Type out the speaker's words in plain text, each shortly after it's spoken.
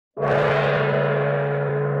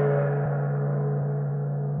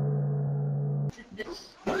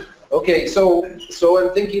Okay, so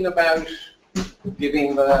I'm thinking about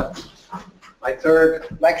giving my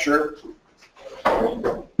third lecture.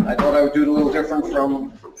 I thought I would do it a little different from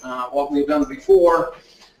what we've done before.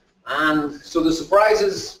 And so the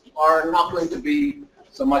surprises are not going to be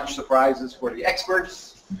so much surprises for the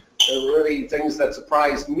experts. They're really things that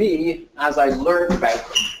surprised me as I learned about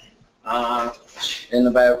them in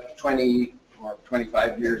about 20 or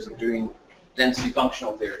 25 years of doing density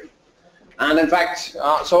functional theory. And in fact,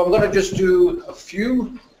 so I'm going to just do a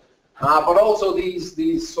few, but also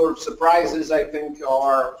these sort of surprises I think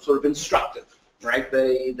are sort of instructive, right?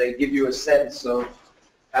 They give you a sense of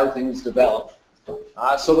how things develop.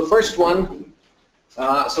 So the first one,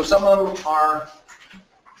 so some of them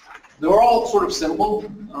they're all sort of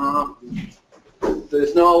simple.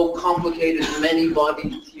 There's no complicated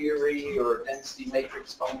many-body theory or density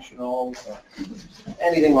matrix functionals or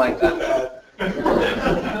anything like that.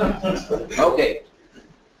 Okay.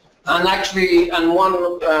 And actually,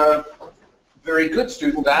 one very good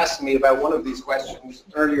student asked me about one of these questions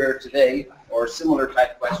earlier today, or a similar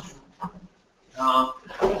type question.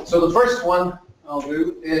 So the first one I'll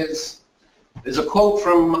do is a quote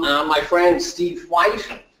from my friend Steve White,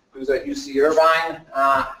 who's at UC Irvine,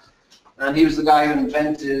 and he was the guy who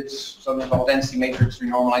invented something called density matrix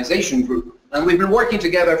renormalization group. And we've been working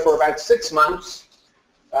together for about 6 months,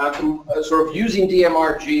 sort of using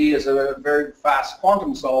DMRG as a very fast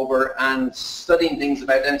quantum solver and studying things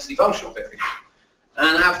about density functional theory.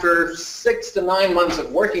 And after 6 to 9 months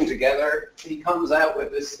of working together, he comes out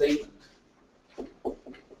with this statement.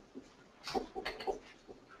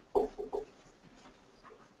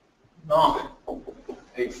 Not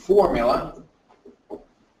a formula,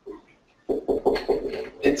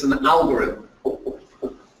 it's an algorithm.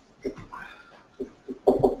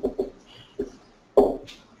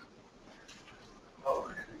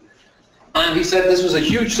 And he said this was a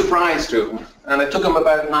huge surprise to him, and it took him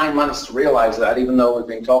about 9 months to realize that, even though we've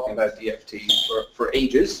been talking about DFT for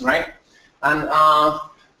ages, right? And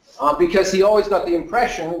because he always got the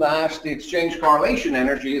impression that the exchange correlation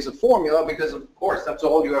energy is a formula, because of course that's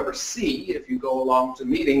all you ever see if you go along to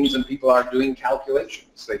meetings and people are doing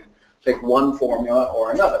calculations. They pick one formula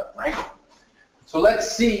or another, right? So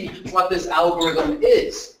let's see what this algorithm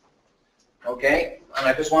is, okay? And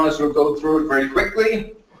I just want to sort of go through it very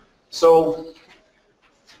quickly. So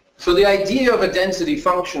the idea of a density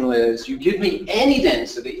functional is you give me any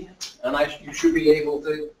density, and you should be able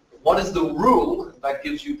to, what is the rule that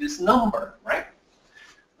gives you this number, right?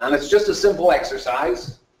 And it's just a simple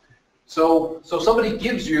exercise. So somebody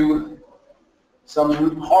gives you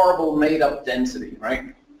some horrible made-up density,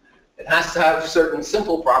 right? It has to have certain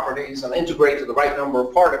simple properties and integrate to the right number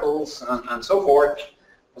of particles and so forth.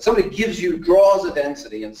 But somebody draws a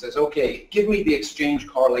density and says, okay, give me the exchange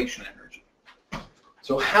correlation energy.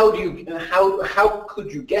 So how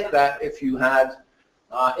could you get that if you had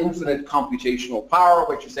infinite computational power,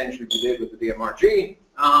 which essentially we did with the DMRG?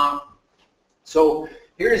 So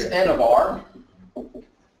here's n of r.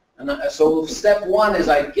 And so step one is,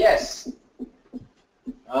 I guess,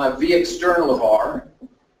 v external of r.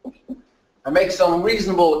 I make some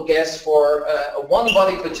reasonable guess for a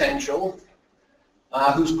one-body potential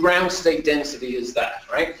whose ground state density is that,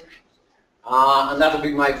 right? And that'll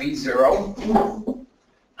be my V0.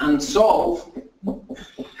 And solve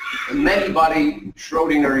the many-body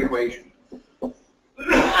Schrodinger equation.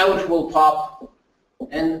 Out will pop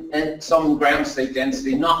and some ground state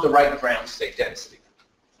density, not the right ground state density.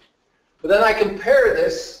 But then I compare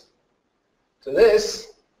this to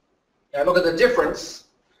this, I look at the difference,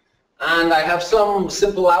 and I have some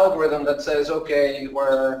simple algorithm that says, okay,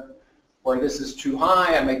 where this is too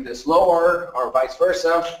high, I make this lower, or vice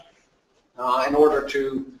versa, in order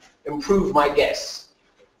to improve my guess.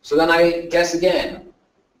 So then I guess again.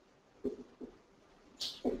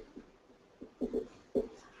 So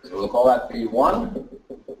we'll call that V1,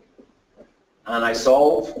 and I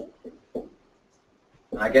solve,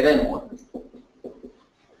 and I get N1.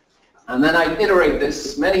 And then I iterate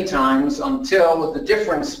this many times until the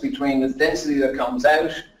difference between the density that comes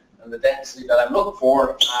out and the density that I'm looking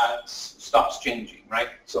for stops changing, right?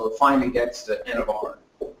 So it finally gets to N of R.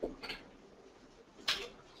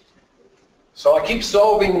 So I keep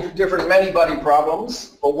solving different many-body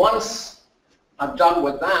problems, but once I'm done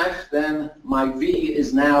with that, then my V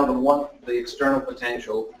is now the external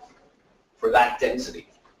potential for that density.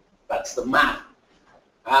 That's the map.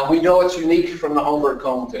 And we know it's unique from the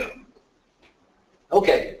Holmberg-Cohn theorem.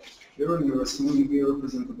 Okay. You're assuming the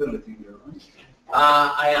representability here, right?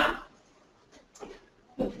 I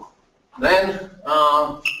am. Then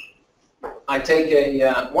I take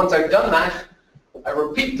once I've done that, I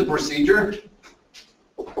repeat the procedure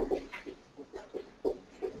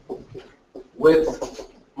with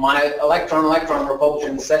my electron-electron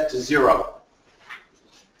repulsion set to 0.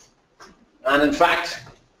 And in fact,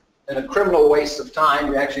 in a criminal waste of time,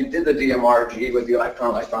 we actually did the DMRG with the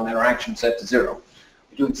electron-electron interaction set to 0.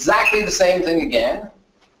 We do exactly the same thing again.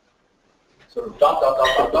 Sort of dot, dot,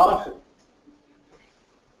 dot, dot, dot.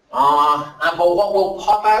 And but what will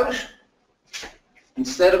pop out,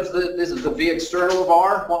 instead of this is the V external of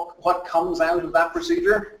R, what comes out of that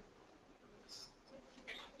procedure?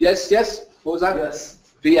 Yes, yes? What was that? Yes.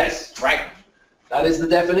 Vs, right. That is the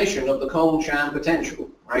definition of the Kohn-Sham potential,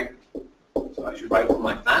 right? So I should write them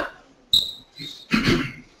like that.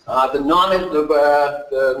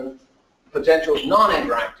 The potential of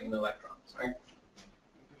non-interacting electrons, right?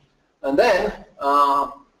 And then,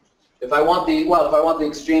 if I want the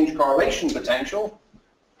exchange correlation potential,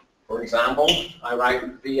 for example, I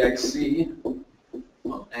write Vxc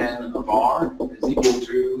n of R is equal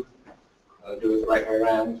to, I'll do it the right way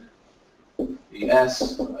around,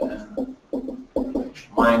 Vs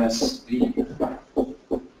minus V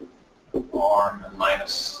R and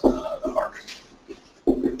minus the arc.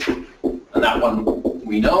 And that one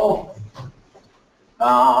we know.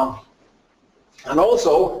 And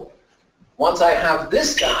also, once I have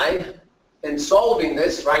this guy, in solving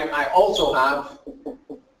this, right, I also have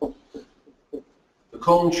the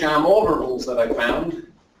Kohn-Sham orbitals that I found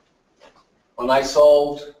when I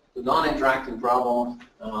solved the non-interacting problem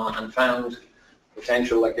and found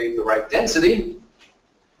potential that gave the right density.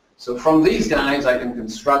 So from these guys, I can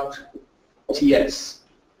construct TS,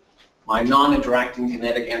 my non-interacting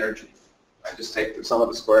kinetic energy. I just take the sum of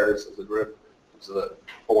the squares of the derivatives of the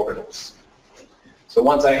orbitals. So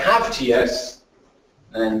once I have TS,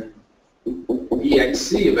 then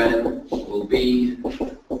EXC of n will be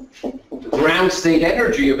the ground state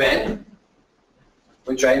energy of n,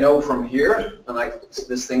 which I know from here, and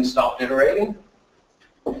this thing stopped iterating,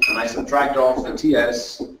 and I subtract off the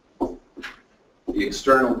TS, the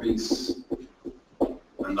external piece,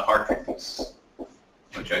 and the Hartree piece,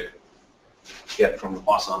 which I get from the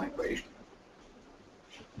Poisson equation.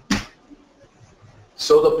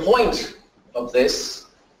 So the point of this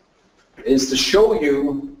is to show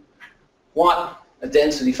you what a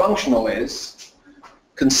density functional is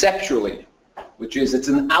conceptually, which is it's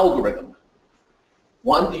an algorithm.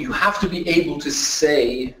 One, you have to be able to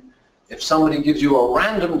say, if somebody gives you a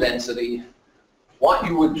random density, what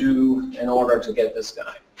you would do in order to get this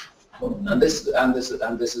guy. And this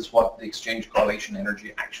is what the exchange correlation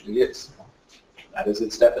energy actually is. That is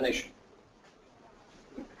its definition.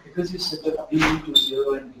 Because you set up B to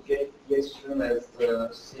 0 and you get the external as the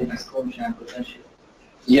same as Kohn-Sham potential.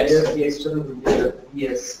 Yes. There the external will be the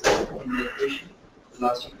Vs in the equation, the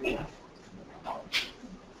last equation.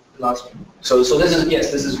 Last one. So this is,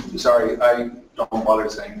 yes, this is, sorry, I don't bother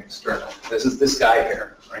saying external. This is this guy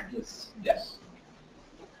here, right? Yes. Yes.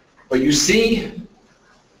 But you see,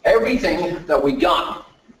 everything that we got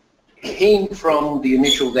came from the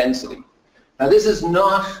initial density. Now this is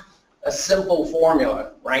not a simple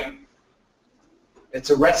formula, right? It's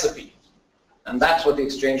a recipe. And that's what the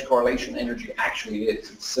exchange correlation energy actually is.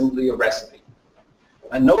 It's simply a recipe.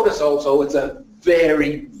 And notice also it's a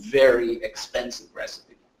very, very expensive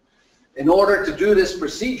recipe. In order to do this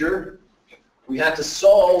procedure, we had to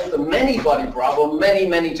solve the many-body problem many,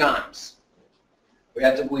 many times.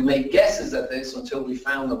 We made guesses at this until we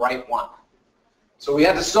found the right one. So we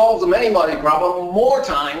had to solve the many-body problem more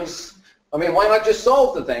times. I mean, why not just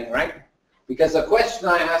solve the thing, right? Because the question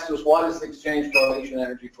I asked was, what is the exchange correlation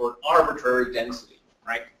energy for an arbitrary density,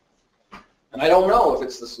 right? And I don't know if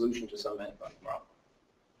it's the solution to some many-body problem.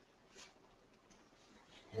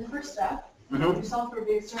 In the first step, you solve for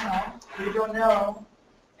the external, you don't know,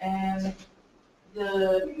 and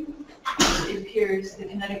it appears the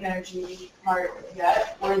kinetic energy part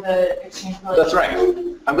yet, or the exchange correlation. That's right.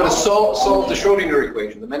 I'm going to solve the Schrodinger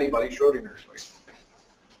equation, the many-body Schrodinger equation.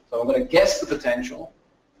 So I'm going to guess the potential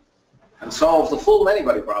and solve the full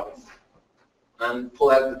many-body problem and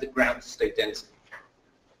pull out the ground state density.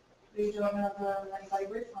 You don't know the many-body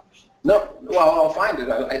wave function. No, well, I'll find it.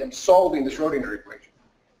 I'm solving the Schrodinger equation,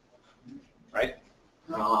 right?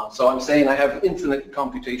 So I'm saying I have infinite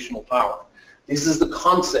computational power. This is the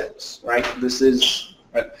concepts, right? This is,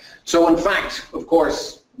 right? So in fact, of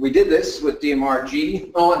course, we did this with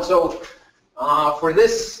DMRG. Oh, and so for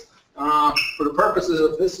this, for the purposes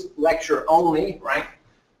of this lecture only, right,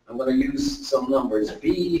 I'm going to use some numbers,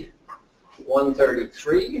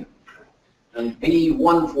 B133 and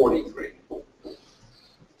B143.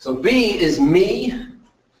 So B is me,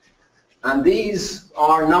 and these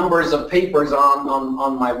are numbers of papers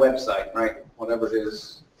on my website, right, whatever it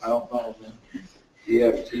is. I don't know,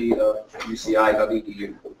 DFT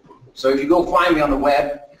UCI.edu. So if you go find me on the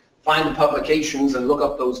web, find the publications and look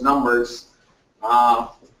up those numbers,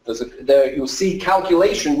 you'll see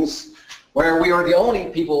calculations where we are the only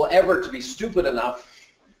people ever to be stupid enough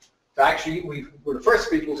to actually, we were the first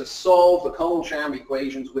people to solve the Kohn-Sham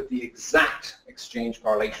equations with the exact exchange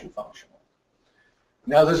correlation function.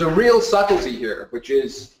 Now there's a real subtlety here, which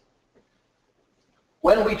is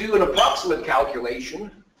when we do an approximate calculation,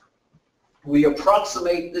 we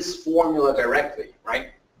approximate this formula directly,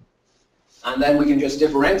 right? And then we can just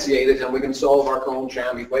differentiate it and we can solve our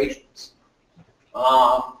Kohn-Sham equations.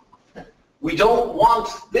 We don't want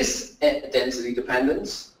this density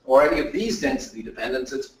dependence or any of these density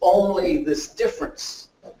dependence. It's only this difference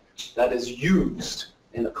that is used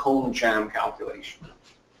in the Kohn-Sham calculation,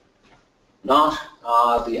 not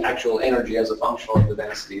the actual energy as a function of the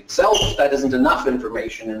density itself. That isn't enough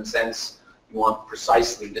information in a sense. You want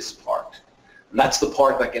precisely this part. And that's the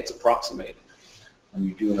part that gets approximated when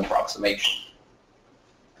you do an approximation.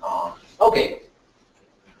 Okay.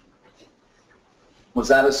 Was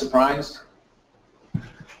that a surprise?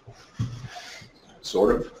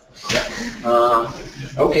 Sort of. Yeah.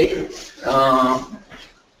 Okay.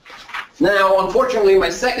 Now, unfortunately, my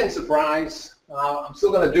second surprise, I'm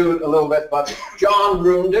still going to do it a little bit, but John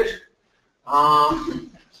ruined it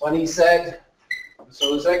when he said,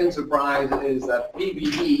 so the second surprise is that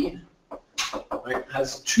PBE, right,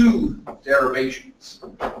 has two derivations.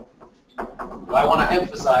 But I want to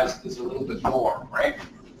emphasize this a little bit more, right?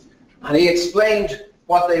 And he explained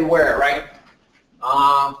what they were, right?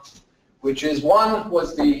 Which is one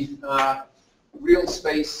was the real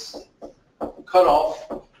space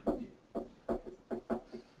cutoff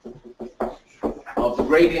of the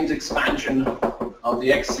gradient expansion of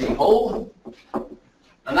the XC hole.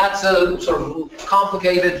 And that's a sort of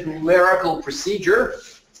complicated numerical procedure.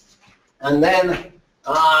 And then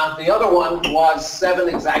the other one was 7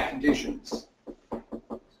 exact conditions.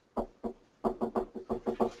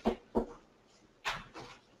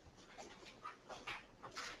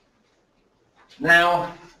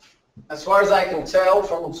 Now, as far as I can tell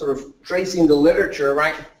from sort of tracing the literature,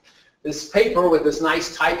 right, this paper with this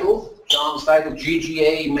nice title, John's title,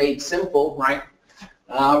 GGA Made Simple, right,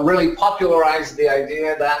 really popularized the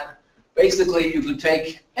idea that basically you could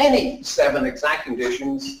take any 7 exact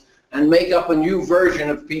conditions and make up a new version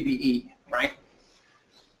of PBE, right?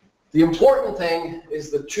 The important thing is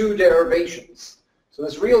the 2 derivations. So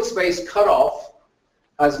this real space cutoff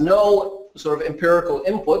has no sort of empirical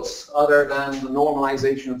inputs other than the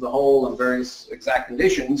normalization of the hole and various exact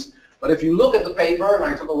conditions. But if you look at the paper, and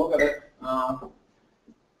I took a look at it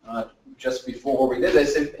just before we did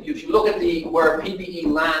this, if you look at where PBE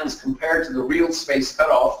lands compared to the real space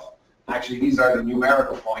cutoff, actually these are the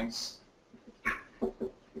numerical points,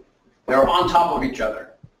 they're on top of each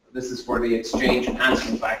other. This is for the exchange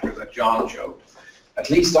enhancement factor that John showed, at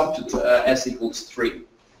least up to S equals 3.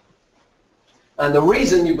 And the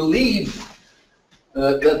reason you believe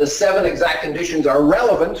that the 7 exact conditions are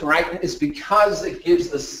relevant, right, is because it gives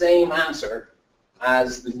the same answer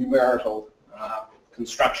as the numerical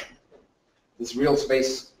construction. This real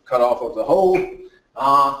space cutoff of the hole.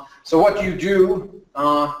 So what you do,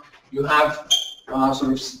 you have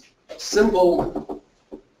sort of simple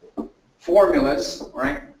formulas,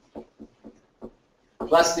 right,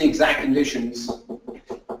 plus the exact conditions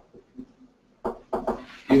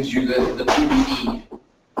gives you the PBE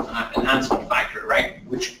enhancement factor, right?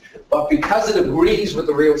 But because it agrees with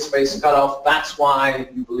the real space cutoff, that's why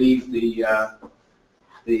you believe the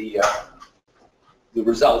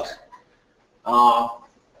result.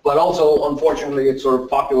 But also, unfortunately, it sort of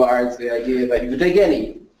popularized the idea that you could take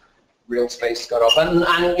any real space cutoff. And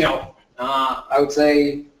you know, I would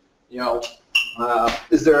say, you know,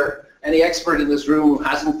 is there any expert in this room who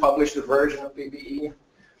hasn't published a version of PBE?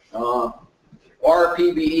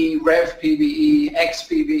 RPBE, Rev PBE,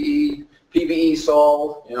 XPBE, PBE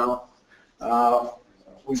Sol, you know,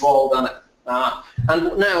 we've all done it.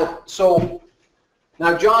 And now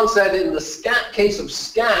John said in the case of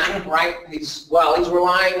scan, right, he's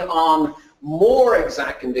relying on more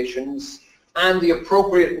exact conditions and the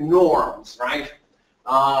appropriate norms, right?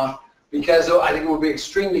 Because I think it would be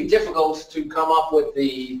extremely difficult to come up with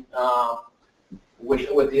the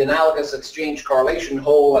with the analogous exchange correlation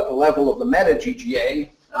hole at the level of the meta GGA,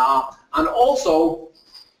 and also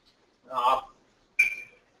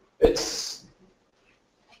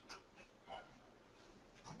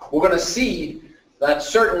we're going to see that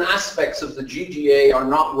certain aspects of the GGA are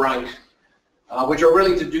not right, which are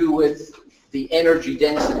really to do with the energy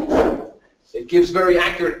density. It gives very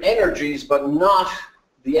accurate energies, but not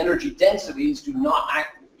the energy densities do not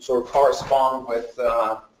sort of correspond with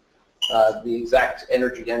the exact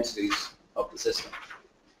energy densities of the system.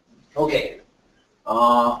 Okay.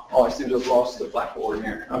 Oh, I seem to have lost the blackboard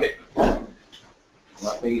here. Okay.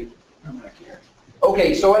 Let me come back here.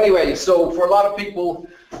 Okay, so anyway, so for a lot of people,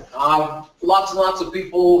 lots and lots of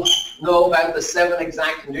people know about the 7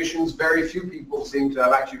 exact conditions. Very few people seem to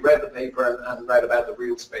have actually read the paper and read about the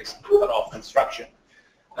real space cutoff construction.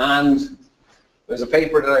 And there's a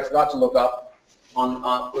paper that I forgot to look up.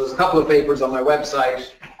 There's a couple of papers on my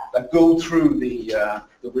website that go through the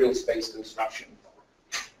real space construction,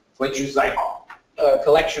 which is like a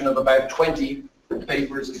collection of about 20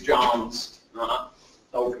 papers of John's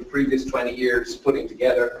over the previous 20 years, putting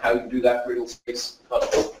together how you do that real space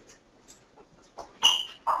cutoff.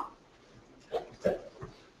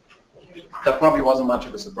 That probably wasn't much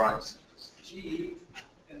of a surprise.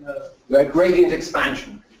 The gradient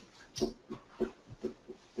expansion.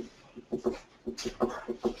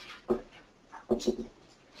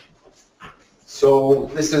 So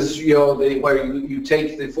this is, where you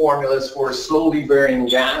take the formulas for a slowly varying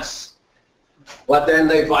gas, but then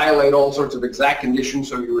they violate all sorts of exact conditions,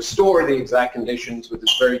 so you restore the exact conditions with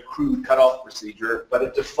this very crude cutoff procedure, but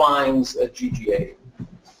it defines a GGA.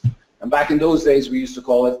 And back in those days, we used to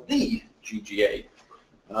call it the GGA.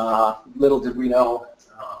 Little did we know.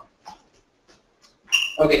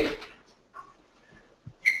 Okay.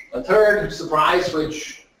 A third surprise,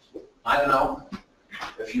 which I don't know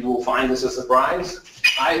if you will find this a surprise.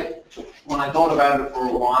 When I thought about it for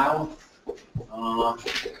a while,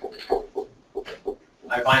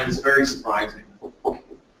 I find this very surprising.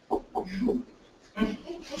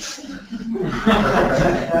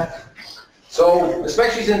 So,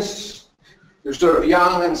 especially since you're sort of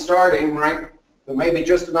young and starting, right, there may be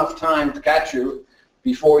just enough time to catch you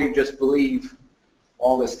before you just believe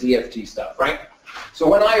all this DFT stuff, right? So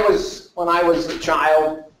when I was a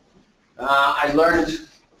child, I learned a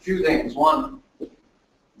few things. One,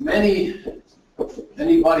 many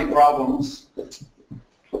body problems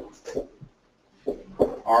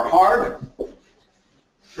are hard.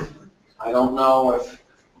 I don't know if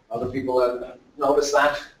other people have noticed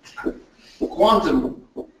that. Quantum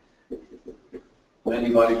many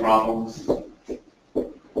body problems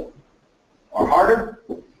are harder.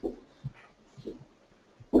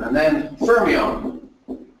 And then fermion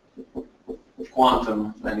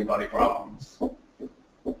quantum many body problems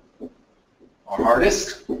are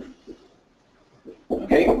hardest.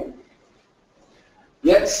 Okay?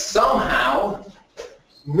 Yet somehow,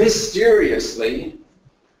 mysteriously,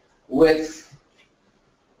 with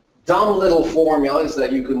dumb little formulas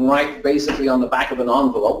that you can write basically on the back of an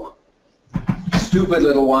envelope, stupid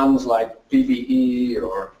little ones like PVE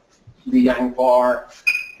or Li-Yang-Par,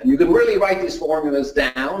 and you can really write these formulas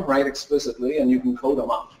down, right, explicitly, and you can code them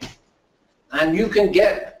up. And you can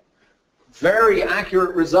get very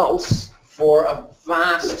accurate results for a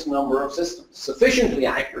vast number of systems, sufficiently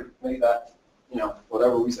accurately that,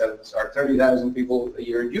 whatever we said at the start, 30,000 people a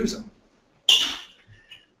year use them.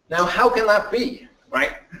 Now, how can that be,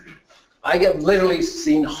 right? I have literally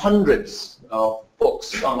seen hundreds of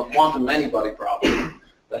books on the quantum many-body problem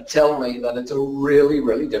that tell me that it's a really,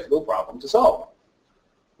 really difficult problem to solve.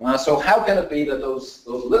 So how can it be that those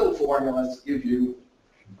little formulas give you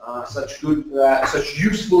such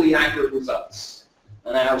usefully accurate results?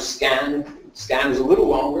 And now scan is a little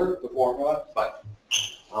longer, the formula, but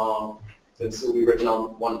it'll still be written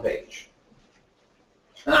on one page.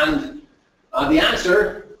 And the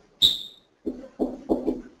answer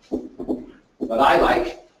that I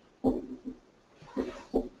like,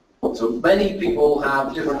 so many people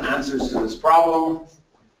have different answers to this problem.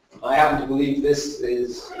 I happen to believe this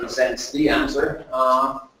is, in a sense, the answer.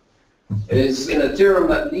 It is in a theorem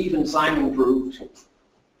that Lieb and Simon proved.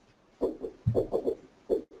 So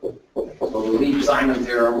the Lieb-Simon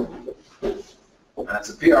theorem, and it's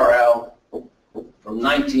a PRL from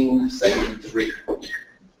 1973.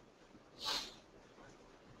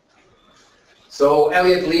 So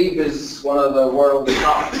Elliott Lieb is one of the world's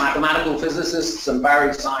top mathematical physicists, and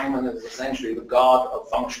Barry Simon is essentially the god of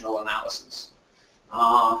functional analysis.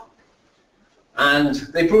 And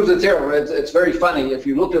they proved the theorem. It's very funny. If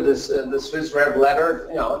you look at this PhysRev letter,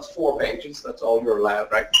 it's 4 pages. That's all you're allowed,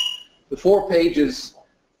 right? The 4 pages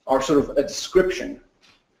are sort of a description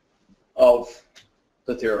of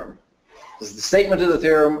the theorem. There's the statement of the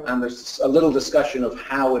theorem, and there's a little discussion of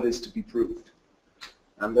how it is to be proved.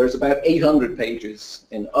 And there's about 800 pages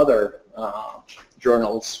in other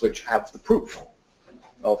journals which have the proof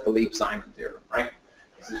of the Lieb-Simon theorem, right?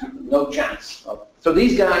 There's no chance of. So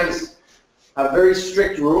these guys have very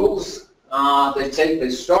strict rules. They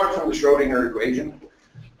start from the Schrodinger equation,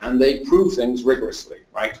 and they prove things rigorously,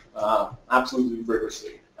 right? Absolutely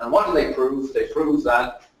rigorously. And what do they prove? They prove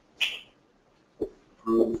that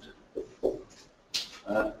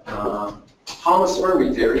Thomas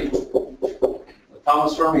Fermi theory, the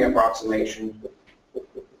Thomas Fermi approximation,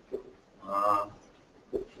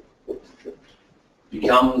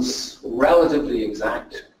 becomes relatively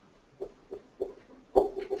exact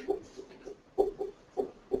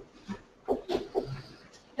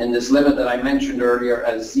in this limit that I mentioned earlier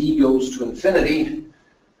as z goes to infinity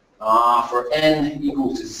for n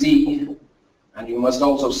equal to z, and you must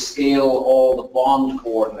also scale all the bond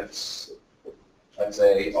coordinates. Let's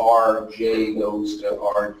say rj goes to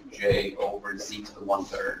rj over z to the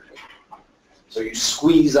 1/3. So you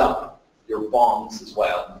squeeze up your bonds as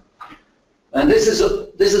well. And this is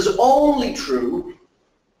only true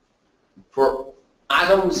for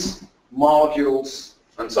atoms, molecules,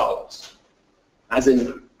 and solids, as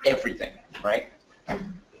in everything, right?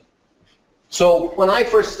 So when I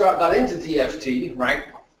first got into DFT, right,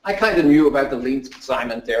 I kind of knew about the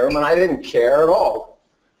Leeds-Simon theorem, and I didn't care at all,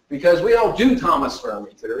 because we don't do Thomas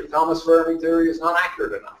Fermi theory. Thomas Fermi theory is not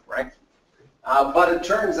accurate enough, right? But it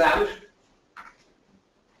turns out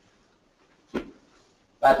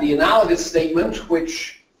that the analogous statement,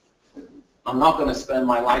 which I'm not going to spend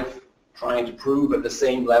my life trying to prove at the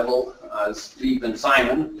same level as Leeds and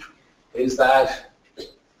Simon, is that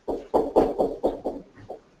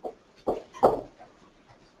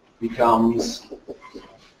becomes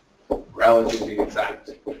relatively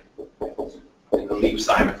exact in the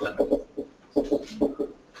Leeds-Simon limit.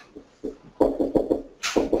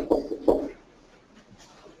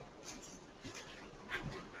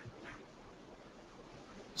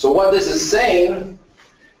 So what this is saying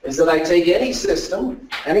is that I take any system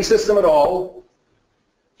at all,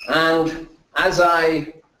 and as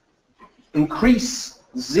I increase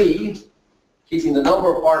z, keeping the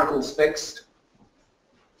number of particles fixed,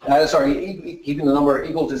 keeping the number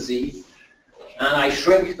equal to z, and I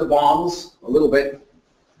shrink the bonds a little bit,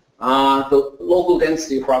 the local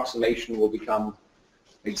density approximation will become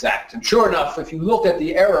exact. And sure enough, if you look at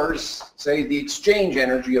the errors, say the exchange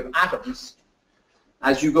energy of atoms,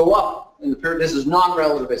 as you go up in the period, this is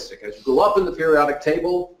non-relativistic, as you go up in the periodic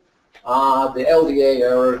table, the LDA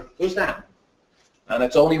error goes down. And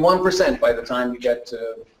it's only 1% by the time you get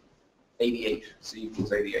to 88, z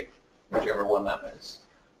equals 88, whichever one that is.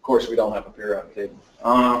 Of course, we don't have a periodic table.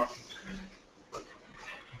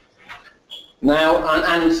 Now,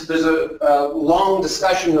 and there's a long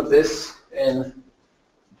discussion of this in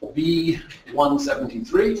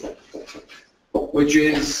B173, which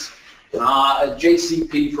is a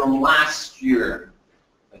JCP from last year,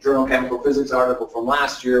 a Journal of Chemical Physics article from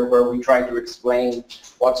last year, where we tried to explain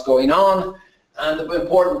what's going on. And the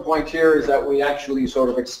important point here is that we actually sort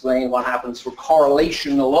of explain what happens for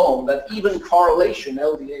correlation alone, that even correlation,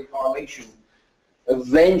 LDA correlation,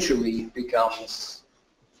 eventually becomes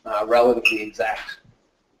relatively exact,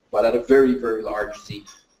 but at a very, very large z.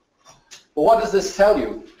 But what does this tell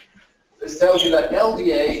you? This tells you that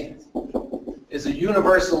LDA is a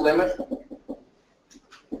universal limit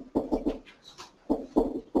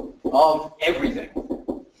of everything.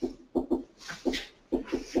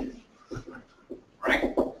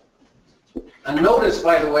 Right? And notice,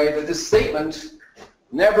 by the way, that this statement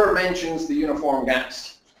never mentions the uniform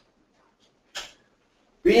gas.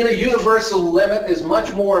 Being a universal limit is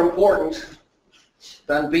much more important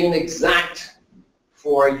than being exact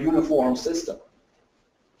for a uniform system.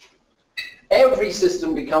 Every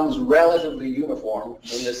system becomes relatively uniform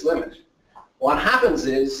in this limit. What happens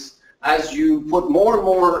is, as you put more and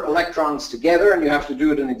more electrons together, and you have to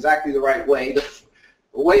do it in exactly the right way, the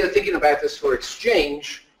way of thinking about this for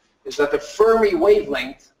exchange is that the Fermi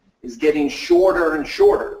wavelength is getting shorter and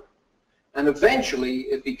shorter. And eventually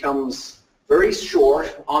it becomes very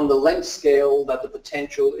short on the length scale that the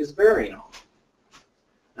potential is varying on.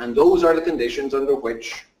 And those are the conditions under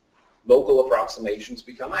which local approximations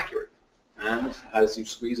become accurate. And as you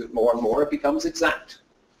squeeze it more and more, it becomes exact.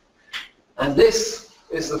 And this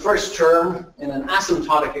is the first term in an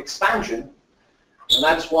asymptotic expansion, and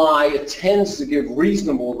that's why it tends to give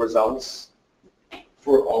reasonable results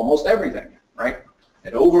for almost everything, right?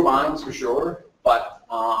 It overbinds for sure, but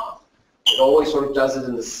it always sort of does it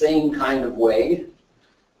in the same kind of way.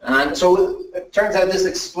 And so it turns out this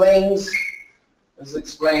explains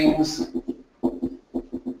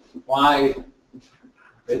why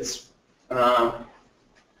it's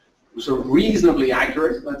sort of reasonably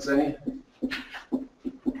accurate, let's say,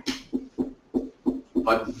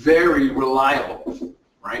 but very reliable,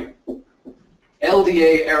 right?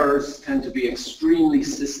 LDA errors tend to be extremely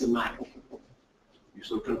systematic. You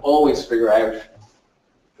sort of can always figure out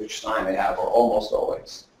which sign they have, or almost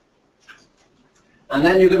always. And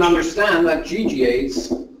then you can understand that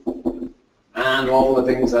GGAs and all the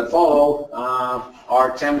things that follow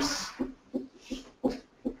are attempts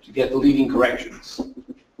to get the leading corrections.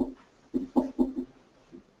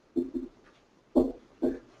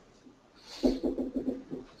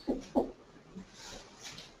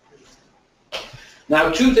 Now,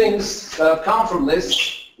 two things that have come from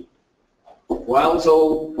this. Well,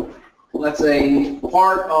 so let's say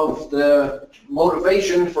part of the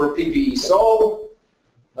motivation for PPE Sol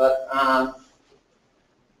that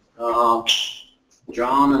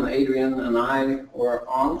John and Adrian and I were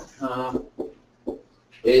on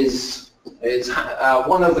is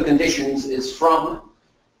one of the conditions is from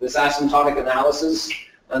this asymptotic analysis,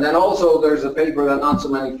 and then also there's a paper that not so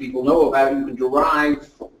many people know about. You can derive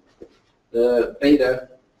the beta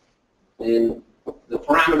in the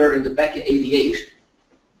parameter in the Becker 88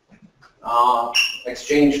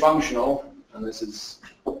 exchange functional, and this is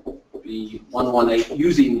B118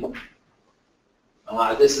 using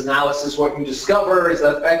this analysis. What you discover is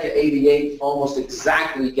that Becker 88 almost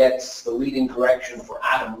exactly gets the leading correction for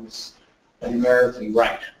atoms numerically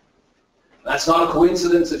right. That's not a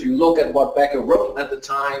coincidence. If you look at what Becker wrote at the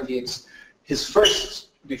time, his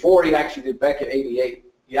first, before he actually did Becker 88,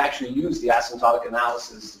 he actually used the asymptotic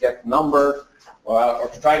analysis to get the number, or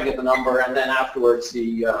to try to get the number, and then afterwards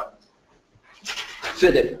he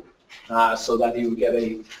fit it so that he would get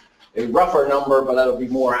a rougher number, but that would be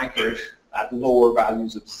more accurate at lower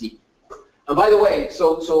values of C. And by the way,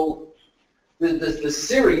 so the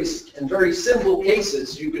series, in very simple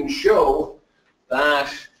cases, you can show that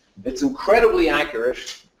it's incredibly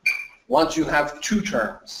accurate once you have two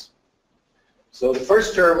terms. So the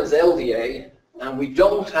first term is LDA, and we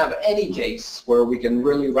don't have any case where we can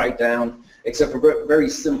really write down, except for very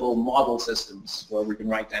simple model systems, where we can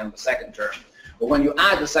write down the second term. But when you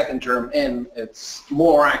add the second term in, it's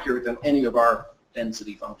more accurate than any of our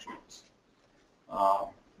density functions. And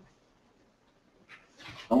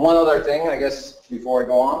one other thing, I guess, before I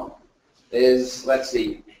go on, is, let's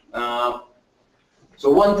see. So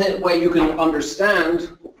one way you can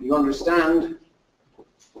understand,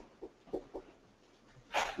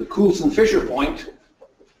 the Coulson-Fisher point.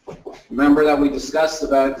 Remember that we discussed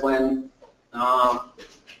about when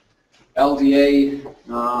LDA,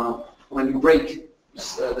 when you break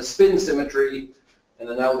the spin symmetry in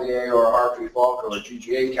an LDA or R3-Fock or a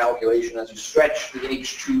GGA calculation, as you stretch the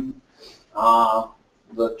H2,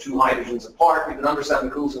 the two hydrogens apart, you can understand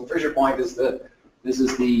the Coulson-Fisher point is that this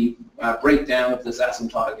is the breakdown of this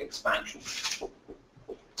asymptotic expansion.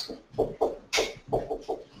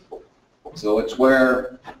 So it's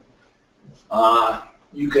where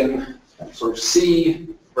you can sort of see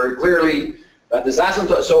very clearly that this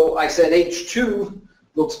asymptotic, so I said H2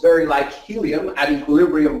 looks very like helium at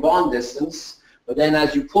equilibrium bond distance, but then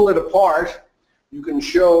as you pull it apart, you can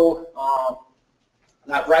show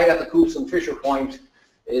that right at the Coulson-Fisher point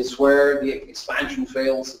is where the expansion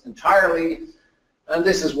fails entirely. And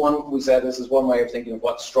this is one, we said, this is one way of thinking of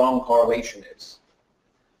what strong correlation is.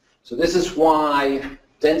 So this is why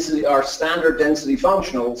density, our standard density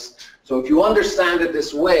functionals, so if you understand it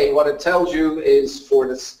this way, what it tells you is for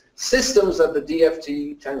the systems that the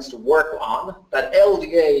DFT tends to work on, that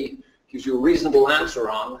LDA gives you a reasonable answer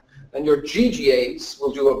on, then your GGAs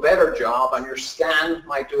will do a better job, and your scan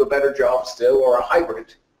might do a better job still, or a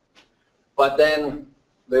hybrid. But then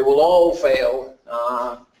they will all fail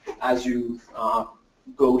as you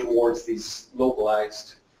go towards these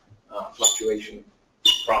localized fluctuation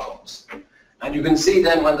problems. And you can see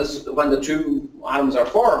then when the two atoms are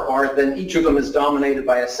far apart, then each of them is dominated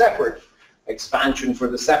by a separate expansion for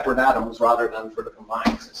the separate atoms rather than for the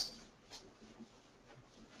combined system.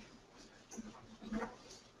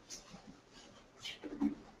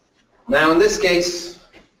 Now in this case,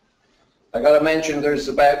 I got to mention there's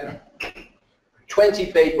about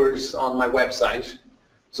 20 papers on my website.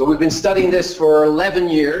 So we've been studying this for 11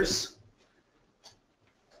 years.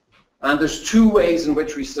 And there's two ways in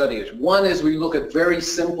which we study it. One is we look at very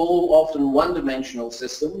simple, often one-dimensional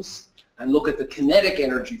systems and look at the kinetic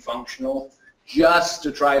energy functional just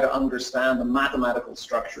to try to understand the mathematical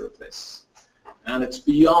structure of this. And it's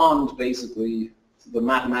beyond basically the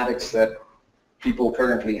mathematics that people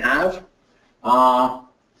currently have.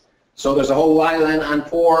 So there's a whole while in, and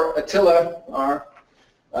poor Attila, our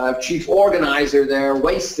chief organizer there,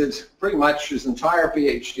 wasted pretty much his entire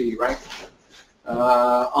PhD, right,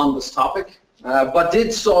 on this topic, but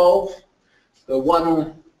did solve the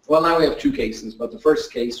one, well now we have two cases, but the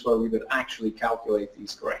first case where we could actually calculate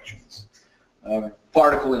these corrections.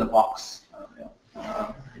 Particle in a box.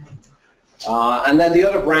 And then the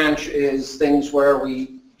other branch is things where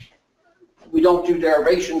we we don't do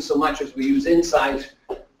derivation so much as we use insight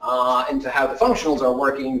into how the functionals are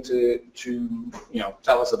working to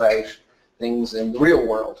tell us about things in the real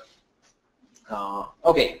world.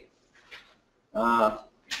 Okay.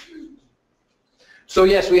 So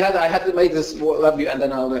yes, I had to make this, and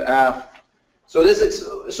then I'll.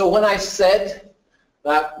 So when I said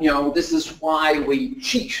that this is why we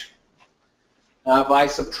cheat by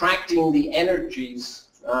subtracting the energies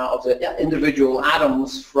of the individual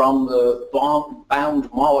atoms from the bound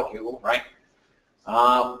molecule, right?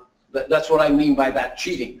 That's what I mean by that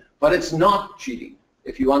cheating. But it's not cheating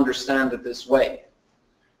if you understand it this way,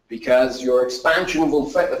 because your expansion will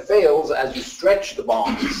fails as you stretch the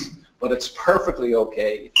bonds, but it's perfectly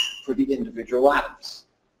okay for the individual atoms.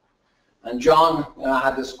 And John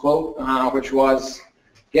had this quote, which was,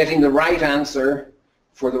 getting the right answer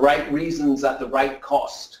for the right reasons at the right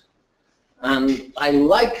cost. And I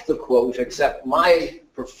like the quote, except my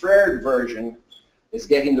preferred version is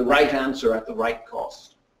getting the right answer at the right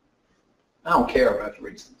cost. I don't care about the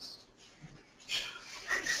reasons.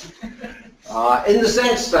 In the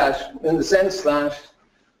sense that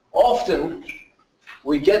often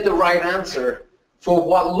we get the right answer for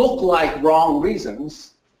what look like wrong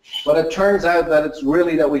reasons, but it turns out that it's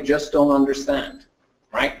really that we just don't understand,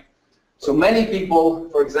 right? So many people,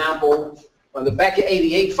 for example, when the Beck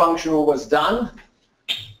 88 functional was done,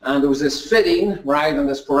 and there was this fitting, right, and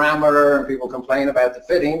this parameter, and people complain about the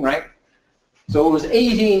fitting, right? So it was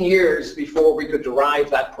 18 years before we could derive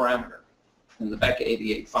that parameter in the Beck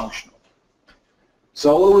 88 functional.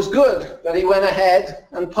 So it was good that he went ahead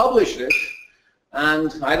and published it,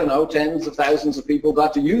 and I don't know, tens of thousands of people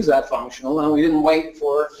got to use that functional, and we didn't wait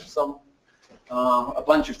for a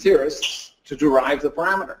bunch of theorists to derive the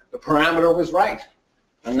parameter. The parameter was right,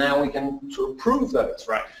 and now we can sort of prove that it's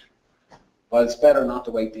right. But it's better not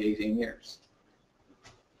to wait the 18 years.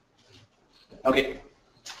 Okay.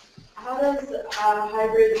 How does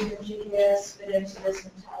hybrid and GPS fit into this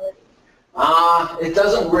mentality? It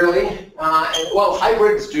doesn't really. Well,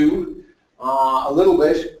 hybrids do a little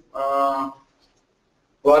bit,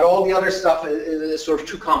 but all the other stuff is sort of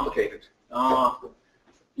too complicated.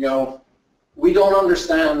 We don't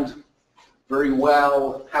understand very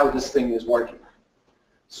well how this thing is working.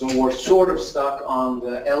 So we're sort of stuck on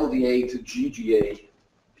the LDA to GGA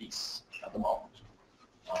piece at the moment.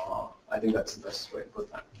 I think that's the best way to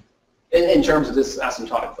put that in terms of this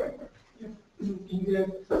asymptotic framework.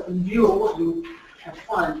 In view of what you have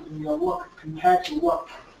found in your work compared to what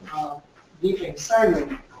Dick and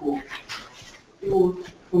Simon proved,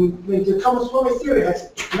 the Thomas Former theory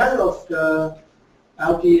has none of the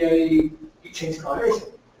LDA exchange correlation.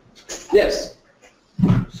 Yes.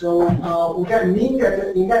 So would that mean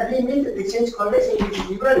that in that limit the exchange correlation is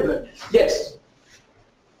irrelevant? Yes.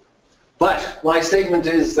 But my statement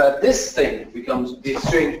is that this thing becomes the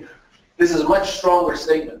exchange. This is a much stronger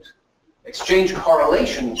statement. Exchange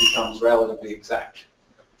correlation becomes relatively exact.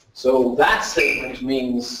 So that statement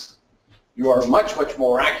means you are much, much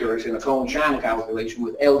more accurate in a Kohn-Sham calculation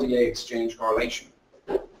with LDA exchange correlation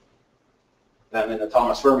than in a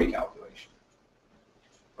Thomas Fermi calculation.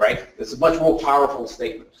 Right? It's a much more powerful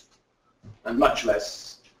statement and much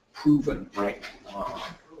less proven, right?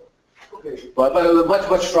 But a much,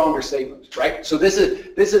 much stronger statement, right? So this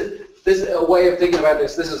is a way of thinking about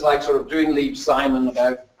this. This is like sort of doing Lieb-Simon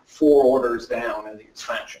about 4 orders down in the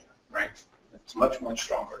expansion, right? It's much, much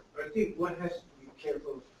stronger. But I think one has to be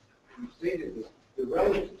careful when stated the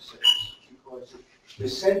relative sense, because the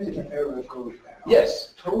percentage error goes down.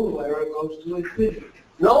 Yes. Total error goes to infinity.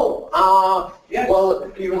 No. Yes.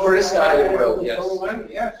 Well, even for this guy, it will. Yes.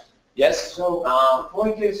 Yes. Yes. So the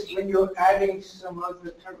point is, when you're adding some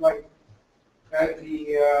other term like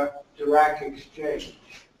the Dirac exchange,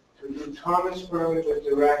 to do Thomas Fermi with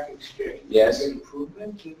Dirac exchange, yes.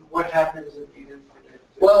 Improvement. What happens in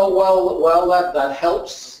Well, that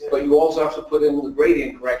helps, but you also have to put in the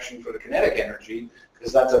gradient correction for the kinetic energy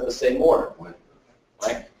because that's at the same order,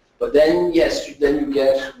 right? But then, yes, then you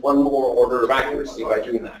get one more order of accuracy by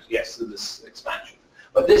doing that. Yes, to this expansion.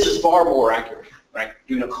 But this is far more accurate, right?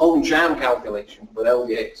 Doing a Kohn-Sham calculation with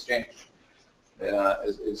LDA exchange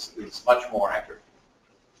is much more accurate.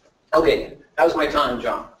 Okay, how's my time,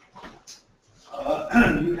 John?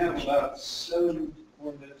 You have about 7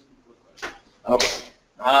 more minutes before questions. Okay.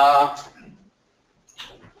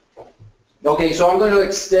 Okay, so I'm going to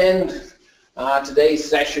extend today's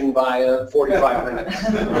session by 45 minutes.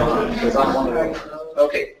 Because I'm one of them.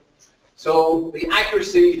 Okay. So the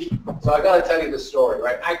accuracy, so I got to tell you this story,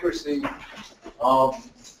 right? Accuracy of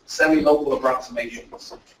semi-local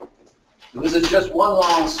approximations. This is just one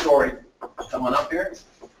long story. Coming up here.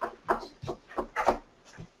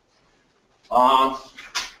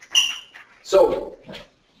 So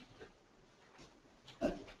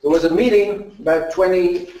there was a meeting about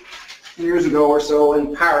 20 years ago or so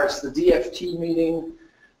in Paris, the DFT meeting.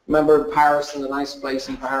 Remember Paris and the nice place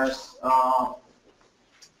in Paris?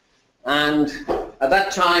 And at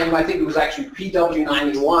that time, I think it was actually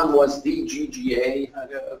PW91 was the GGA, it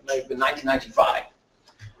may have been 1995.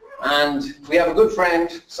 And we have a good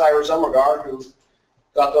friend, Cyrus Ummergaard, who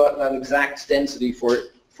got that exact density for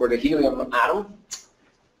the helium atom.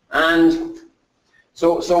 And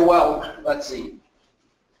so well, let's see.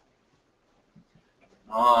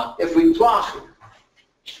 If we plot,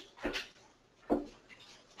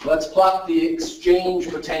 let's plot the exchange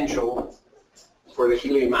potential for the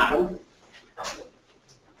helium atom.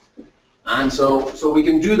 And so we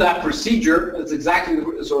can do that procedure. It's exactly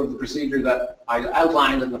the sort of the procedure that I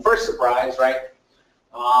outlined in the first surprise, right?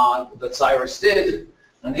 That Cyrus did.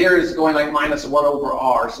 And here is going like minus 1 over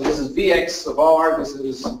r. So this is Vx of r. This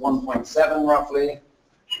is 1.7 roughly.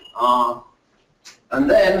 And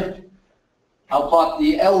then I'll plot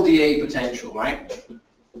the LDA potential, right?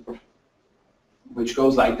 Which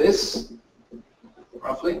goes like this,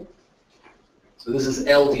 roughly. So this is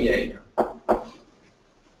LDA.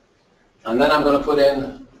 And then I'm going to put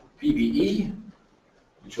in PBE,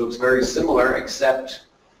 which looks very similar except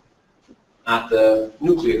at the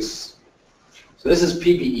nucleus. So this is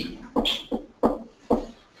PBE.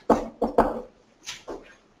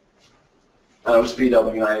 And it was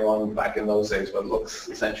PW91 back in those days, but it looks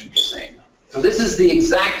essentially the same. So this is the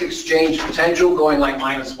exact exchange potential going like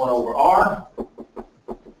minus 1 over r.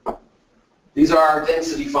 These are our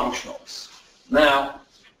density functionals. Now,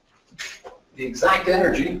 the exact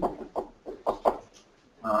energy,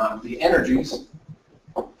 the energies,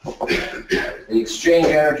 the exchange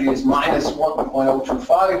energy is minus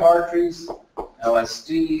 1.025 Hartrees,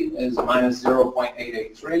 LSD is minus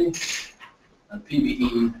 0.883, and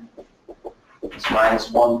PBE is minus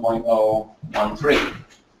 1.013.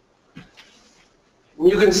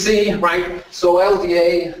 You can see, right, so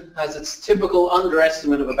LDA has its typical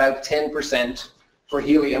underestimate of about 10% for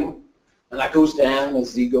helium, and that goes down as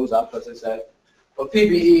Z goes up, as I said. But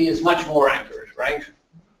PBE is much more accurate, right?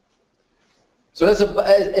 So it's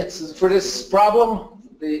for this problem,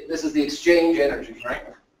 this is the exchange energy, right?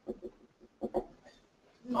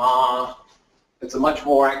 It's a much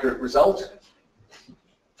more accurate result.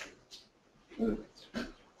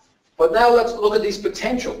 But now let's look at these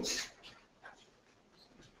potentials.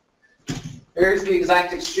 Here's the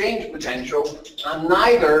exact exchange potential, and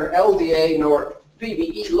neither LDA nor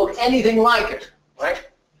PBE look anything like it, right?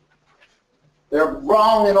 They're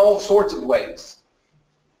wrong in all sorts of ways.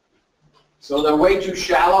 So they're way too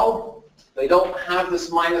shallow. They don't have this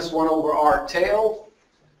minus 1 over r tail.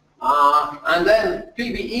 And then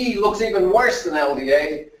PBE looks even worse than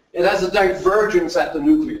LDA. It has a divergence at the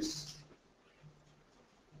nucleus.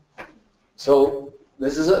 So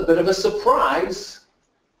this is a bit of a surprise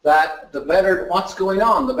that the better, what's going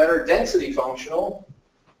on? The better density functional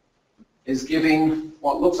is giving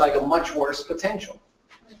what looks like a much worse potential.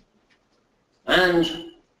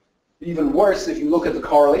 And even worse, if you look at the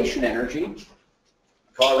correlation energy,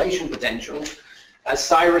 correlation potential, as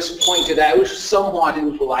Cyrus pointed out, somewhat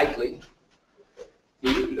impolitely,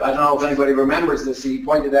 I don't know if anybody remembers this, he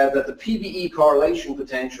pointed out that the PBE correlation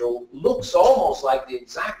potential looks almost like the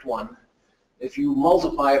exact one if you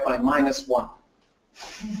multiply it by minus 1.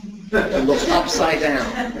 It looks upside down,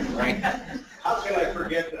 right? How can I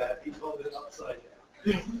forget that? He called it upside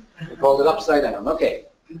down. He called it upside down, okay.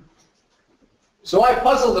 So I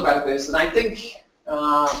puzzled about this, and I think,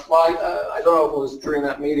 I don't know if it was during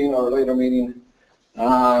that meeting or a later meeting,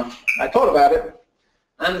 I thought about it,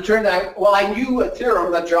 and it turned out, well, I knew a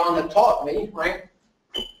theorem that John had taught me, right?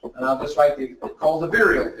 And I'll just write it called the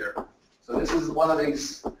virial theorem. So this is one of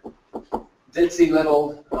these ditzy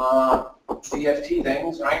little DFT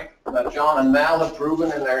things, right, that John and Mel have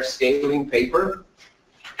proven in their scaling paper.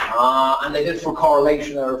 And they did for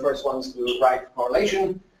correlation. They were the first ones to write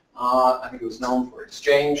correlation. I think it was known for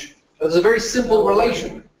exchange. But it's a very simple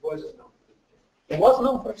relation. It was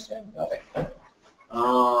known for exchange? Okay.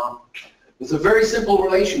 It's a very simple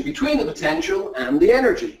relation between the potential and the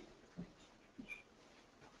energy.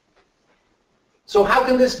 So how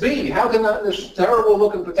can this be? How can this terrible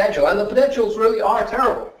looking potential, and the potentials really are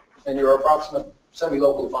terrible in your approximate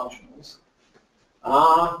semi-local functions,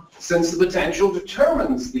 since the potential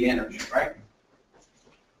determines the energy, right?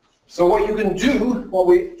 So what you can do, what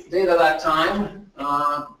we did at that time,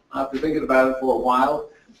 after thinking about it for a while,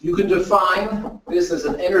 you can define this as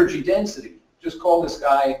an energy density. Just call this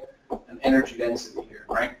guy an energy density here,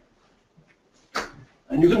 right?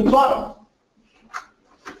 And you can plot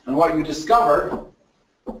them. And what you discover,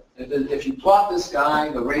 if you plot this guy,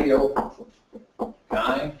 the radial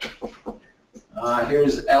guy,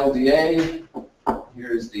 here's LDA,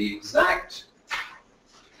 here's the exact,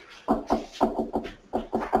 and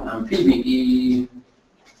PBE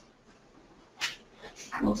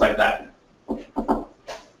looks like that. And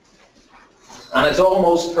it's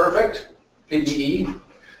almost perfect, PBE.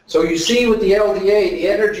 So you see with the LDA, the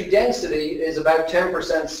energy density is about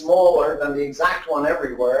 10% smaller than the exact one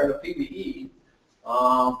everywhere, and the PBE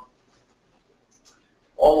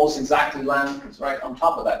almost exactly lands right on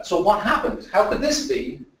top of that. So what happened? How could this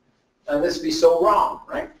be, and this be so wrong,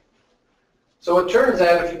 right? So it turns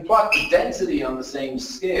out if you plot the density on the same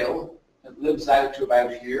scale, it lives out to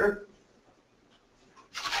about here.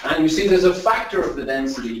 And you see there's a factor of the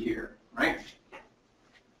density here, right?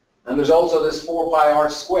 And there's also this 4 pi r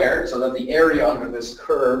squared, so that the area under this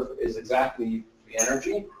curve is exactly the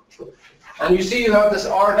energy. And you see you have this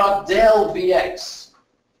r dot del Vx.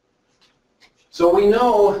 So we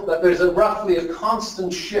know that there's roughly a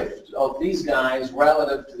constant shift of these guys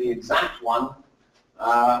relative to the exact one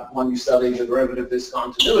when you study the derivative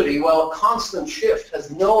discontinuity. Well, a constant shift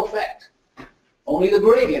has no effect. Only the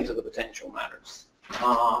gradient of the potential matters.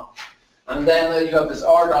 And then you have this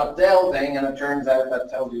r dot del thing, and it turns out that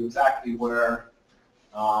tells you exactly where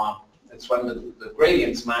it's when the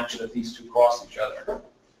gradients match if these two cross each other.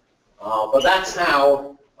 But that's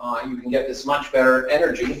how you can get this much better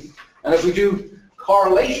energy. And if we do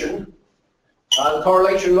correlation, the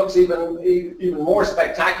correlation looks even more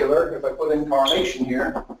spectacular if I put in correlation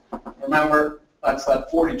here. Remember, that's that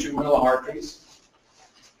 42 millihartries.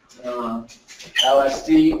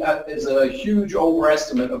 LSD is a huge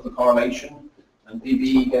overestimate of the correlation, and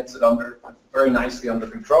PBE gets it very nicely under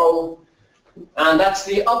control. And that's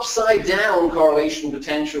the upside down correlation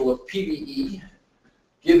potential of PBE,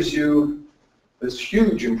 gives you this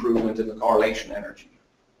huge improvement in the correlation energy.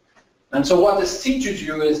 And so what this teaches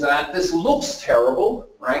you is that this looks terrible,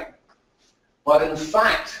 right? But in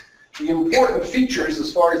fact, the important features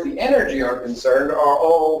as far as the energy are concerned are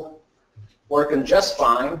all working just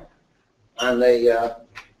fine. And they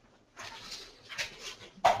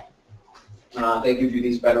give you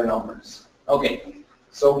these better numbers. Okay,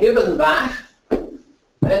 so given that,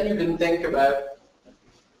 then you can think about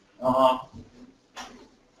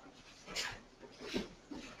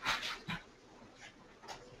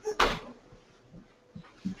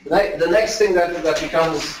the next thing that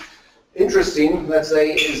becomes interesting, let's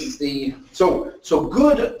say, is so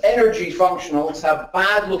good energy functionals have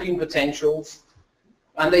bad looking potentials,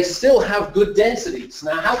 and they still have good densities.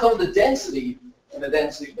 Now, how come the density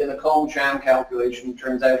in a Combe-Sham calculation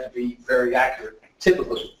turns out to be very accurate,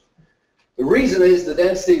 typically? The reason is the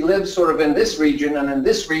density lives sort of in this region, and in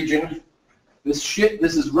this region, this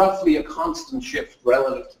is roughly a constant shift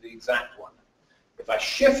relative to the exact one. If I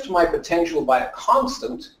shift my potential by a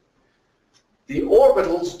constant, the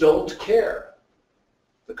orbitals don't care.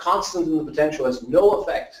 The constant in the potential has no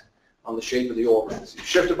effect on the shape of the orbitals. You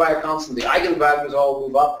shift it by a constant, the eigenvalues all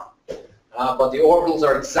move up, but the orbitals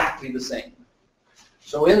are exactly the same.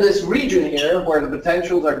 So in this region here, where the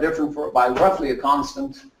potentials are different by roughly a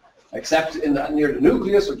constant, except near the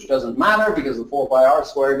nucleus, which doesn't matter because of the 4 pi r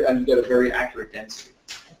squared, and you get a very accurate density.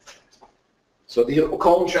 So the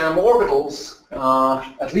Combe-Sham orbitals,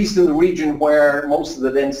 at least in the region where most of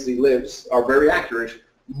the density lives, are very accurate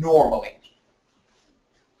normally.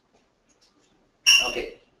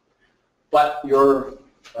 Okay. But your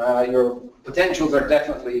potentials are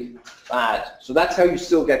definitely bad. So that's how you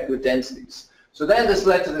still get good densities. So then this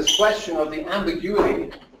led to this question of the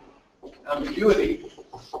ambiguity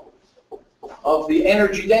of the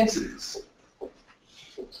energy densities,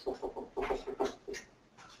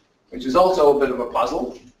 which is also a bit of a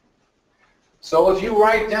puzzle. So if you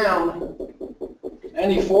write down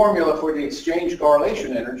any formula for the exchange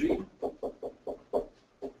correlation energy,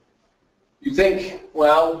 you think,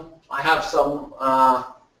 well, I have some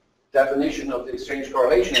definition of the exchange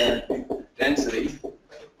correlation energy density,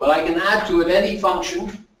 but I can add to it any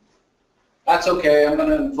function. That's okay. I'm going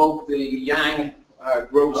to invoke the Yang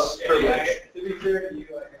gross privilege. To be fair to you,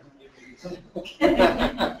 I can give you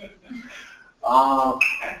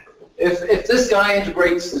if this guy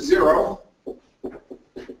integrates to 0,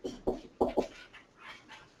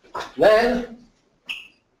 then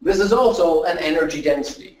this is also an energy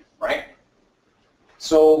density, right?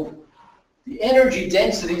 So the energy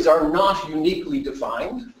densities are not uniquely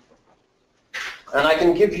defined. And I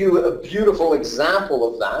can give you a beautiful example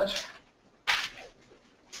of that,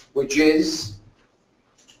 which is,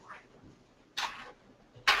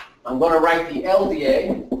 I'm going to write the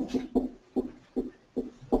LDA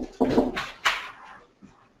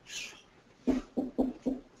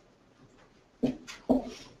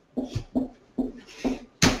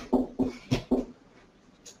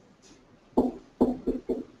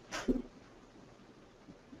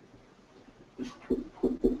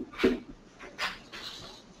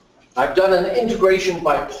I've done an integration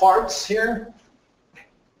by parts here.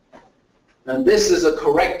 And this is a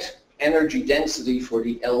correct energy density for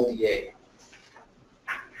the LDA.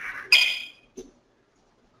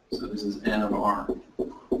 So this is N of R.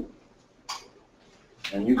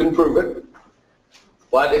 And you can prove it.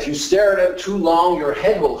 But if you stare at it too long, your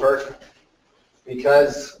head will hurt,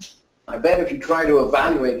 because I bet if you try to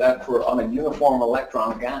evaluate that on a uniform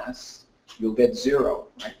electron gas, you'll get 0,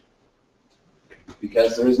 right?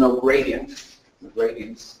 Because there is no gradient. The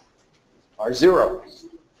gradients are 0.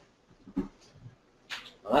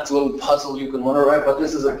 Well, that's a little puzzle you can wonder about, but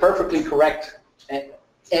this is a perfectly correct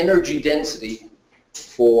energy density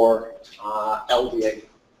for LDA.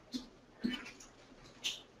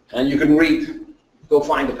 And you can go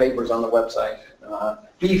find the papers on the website.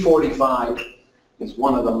 B45 is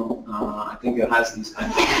one of them. I think it has these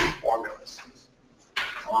kind of formulas.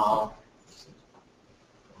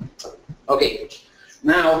 Okay,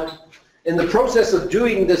 now in the process of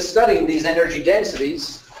doing this, studying these energy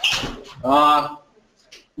densities,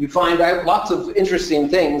 you find out lots of interesting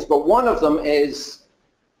things, but one of them is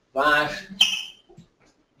that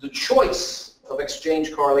the choice of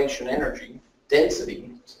exchange correlation energy density,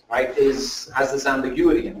 right, has this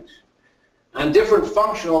ambiguity in it. And different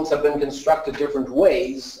functionals have been constructed different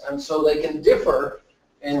ways, and so they can differ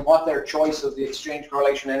in what their choice of the exchange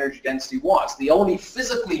correlation energy density was. The only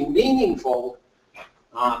physically meaningful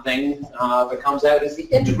thing that comes out is the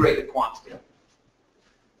integrated quantity.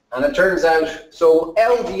 And it turns out, so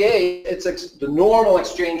LDA, the normal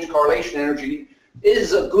exchange correlation energy,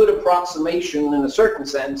 is a good approximation in a certain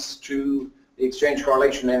sense to the exchange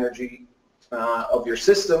correlation energy of your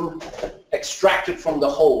system extracted from the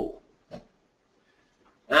whole.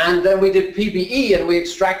 And then we did PBE and we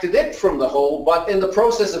extracted it from the whole, but in the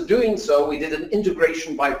process of doing so, we did an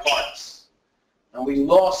integration by parts. And we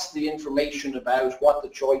lost the information about what the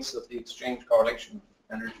choice of the exchange correlation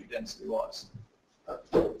energy density was.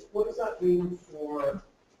 What does that mean for a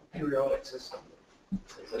periodic system?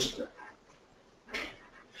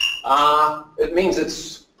 It means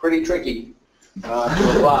it's pretty tricky to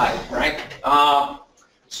apply, right?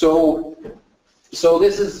 So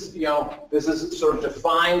this is, this is sort of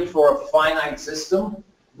defined for a finite system.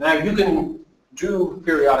 Now you can do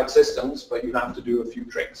periodic systems, but you have to do a few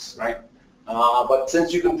tricks, right? But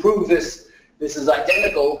since you can prove this is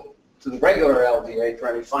identical to the regular LDA for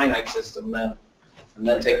any finite system, then and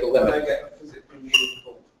then take the limit. I get a physically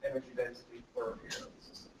meaningful energy density for a periodic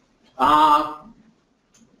system.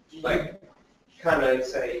 Like, kind of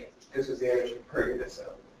say this is the energy per unit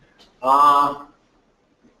cell.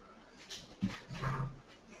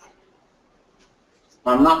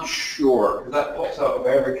 I'm not sure. That pops out of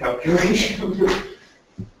every calculation.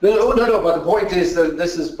 No, but the point is that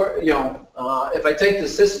this is, if I take the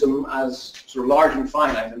system as sort of large and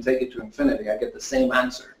finite and take it to infinity, I get the same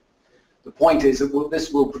answer. The point is that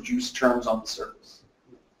this will produce terms on the surface.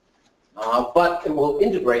 But it will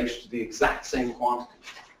integrate to the exact same quantity.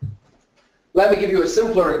 Let me give you a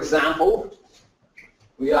simpler example.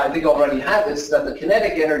 I think already had this, that the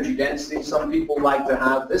kinetic energy density, some people like to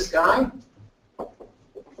have this guy.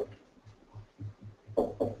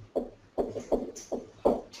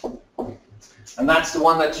 And that's the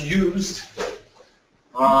one that's used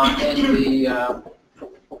in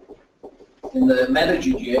the meta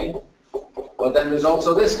GGA. But then there's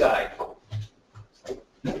also this guy.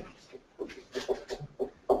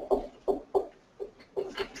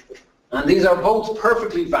 And these are both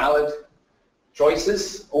perfectly valid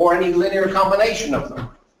choices, or any linear combination of them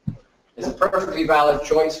is a perfectly valid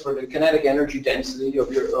choice for the kinetic energy density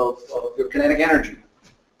of your kinetic energy.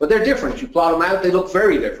 But they're different. You plot them out, they look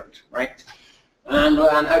very different, right? And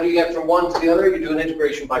how do you get from one to the other? You do an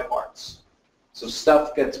integration by parts. So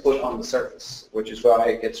stuff gets put on the surface, which is why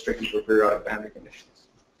it gets tricky for periodic boundary conditions.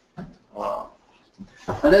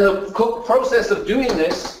 And then the process of doing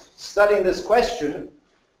this, studying this question,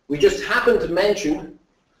 we just happened to mention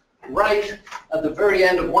right at the very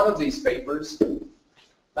end of one of these papers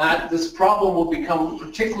that this problem will become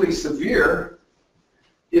particularly severe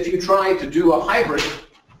if you try to do a hybrid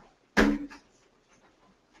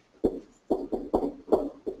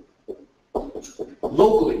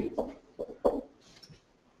locally.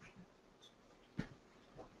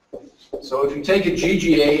 So if you take a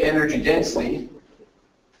GGA energy density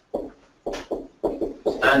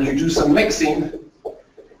and you do some mixing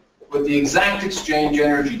with the exact exchange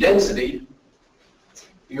energy density,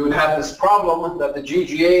 you would have this problem that the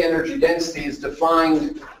GGA energy density is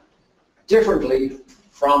defined differently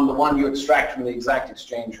from the one you extract from the exact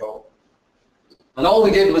exchange hole. And all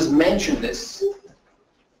we did was mention this.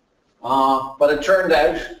 But it turned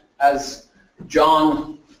out, as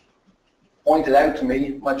John pointed out to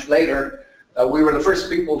me much later, we were the first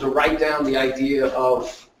people to write down the idea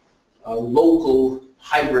of a local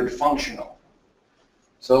hybrid functional.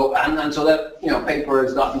 So, and so that, you know, paper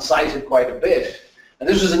has gotten cited quite a bit. And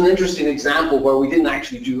this was an interesting example where we didn't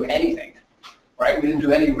actually do anything, right? We didn't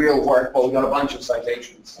do any real work, but we got a bunch of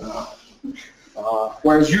citations.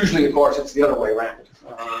 Whereas usually, of course, it's the other way around.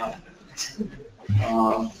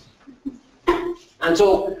 And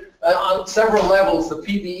so, on several levels, the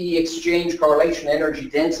PBE exchange correlation energy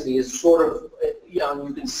density is sort of, you know,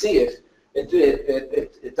 you can see it.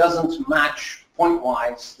 It doesn't match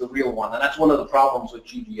point-wise the real one, and that's one of the problems with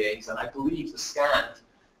GGAs. And I believe the scanned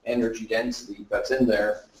energy density that's in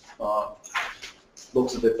there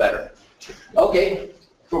looks a bit better. Okay,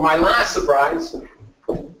 for my last surprise,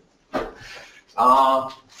 well,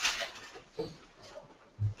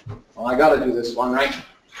 I got to do this one, right?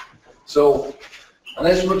 So, and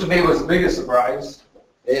this to me was the biggest surprise,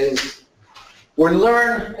 is we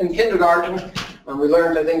learn in kindergarten, and we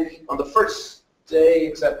learned, I think, on the first day,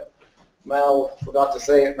 except Mel forgot to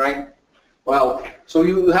say it, right? Well, so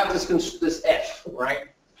you have this F, right?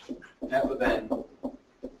 F of N.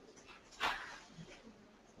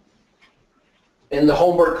 In the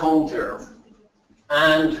Holmberg-Kohn theorem.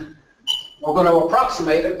 And we're going to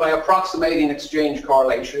approximate it by approximating exchange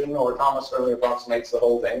correlation, or Thomas Fermi approximates the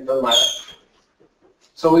whole thing, doesn't matter.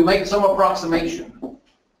 So we make some approximation,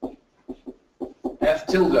 F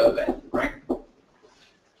tilde of N, right?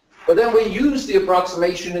 But then we use the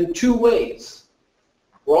approximation in two ways.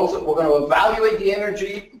 We're going to evaluate the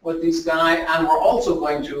energy with this guy, and we're also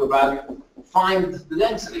going to find the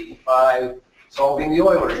density by solving the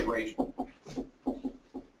Euler equation.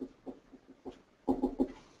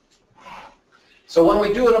 So when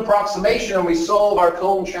we do an approximation and we solve our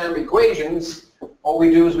Kohn-Sham equations, what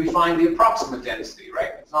we do is we find the approximate density,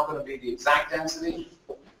 right? It's not going to be the exact density.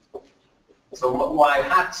 So y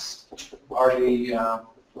hats are the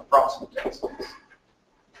approximate densities.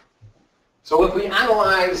 So if we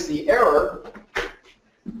analyze the error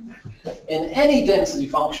in any density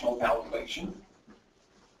functional calculation,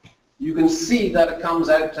 you can see that it comes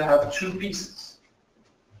out to have two pieces.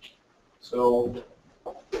 So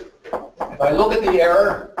if I look at the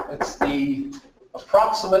error, it's the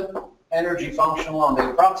approximate energy functional on the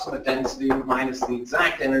approximate density minus the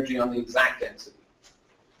exact energy on the exact density.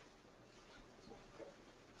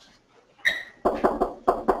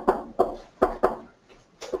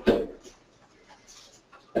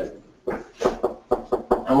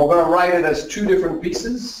 And we're going to write it as two different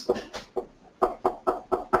pieces.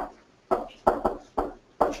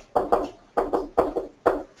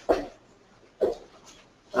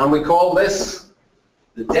 And we call this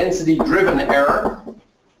the density-driven error,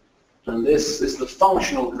 and this is the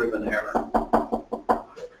functional-driven error.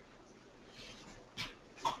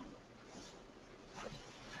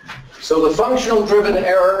 So the functional-driven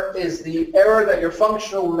error is the error that your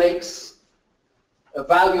functional makes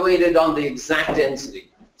evaluated on the exact density.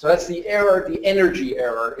 So that's the error, the energy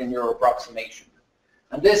error in your approximation.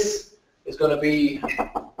 And this is going to be, in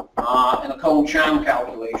a Kohn-Sham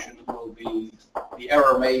calculation, will be the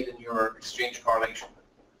error made in your exchange correlation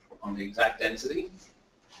on the exact density.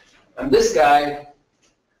 And this guy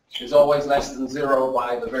is always less than 0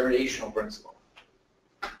 by the variational principle.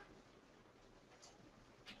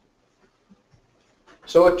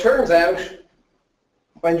 So it turns out,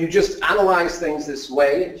 when you just analyze things this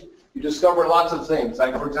way, you discover lots of things.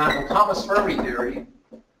 Like, for example, Thomas Fermi theory,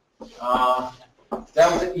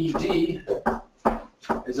 delta ED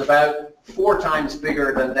is about 4 times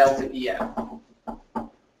bigger than delta EF,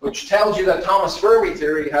 which tells you that Thomas Fermi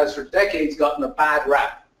theory has for decades gotten a bad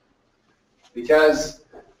rap, because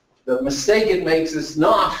the mistake it makes is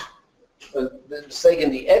not the mistake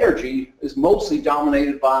in the energy, is mostly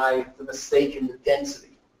dominated by the mistake in the density.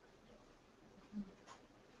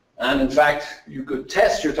 And in fact, you could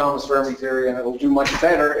test your Thomas Fermi theory, and it'll do much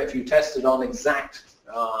better if you test it on exact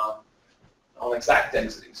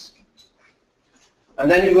densities. And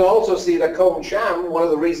then you can also see that Kohn-Sham, one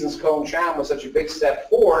of the reasons Kohn-Sham was such a big step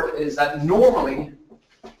forward is that normally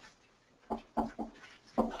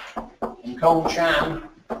in Kohn-Sham,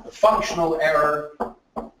 the functional error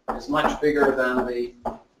is much bigger than the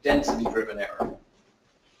density-driven error.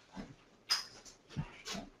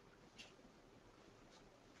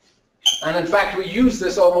 And in fact, we use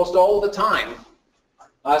this almost all the time,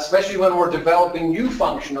 especially when we're developing new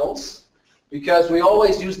functionals, because we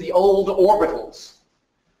always use the old orbitals.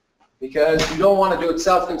 Because you don't want to do it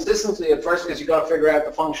self-consistently at first, because you've got to figure out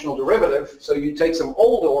the functional derivative. So you take some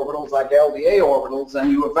old orbitals, like LDA orbitals,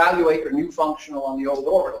 and you evaluate your new functional on the old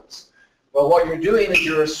orbitals. Well, what you're doing is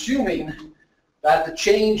you're assuming that the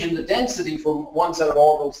change in the density from one set of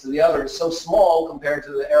orbitals to the other is so small compared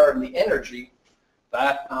to the error in the energy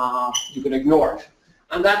that you can ignore it.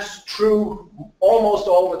 And that's true almost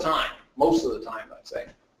all the time, most of the time, I'd say.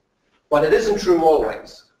 But it isn't true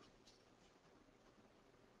always.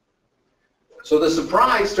 So the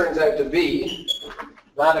surprise turns out to be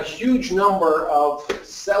that a huge number of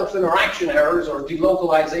self-interaction errors or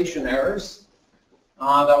delocalization errors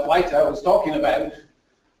that Whitehouse was talking about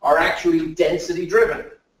are actually density driven.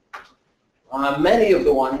 Many of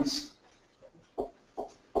the ones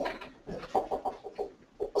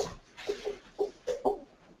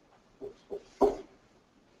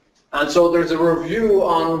and so there's a review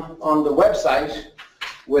on the website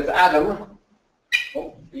with Adam,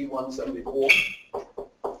 B174.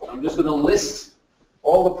 I'm just going to list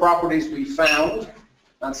all the properties we found,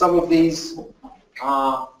 and some of these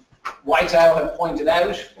Whitehouse had pointed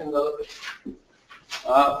out in the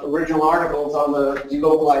original articles on the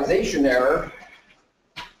delocalization error.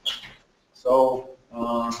 So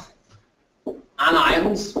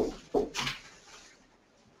anions,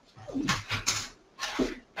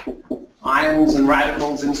 ions and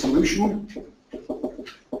radicals in solution,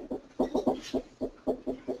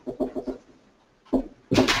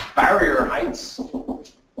 barrier heights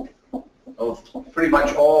of pretty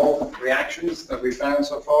much all reactions that we found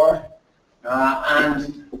so far,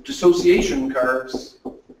 and dissociation curves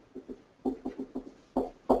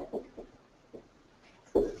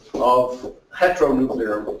of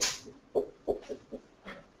heteronuclear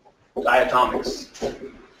diatomics,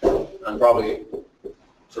 and probably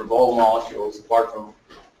sort of all molecules apart from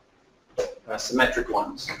symmetric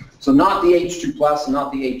ones. So not the H2 plus,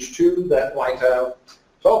 not the H2 that Whitehouse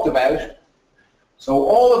talked about. So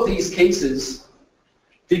all of these cases,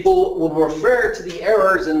 people will refer to the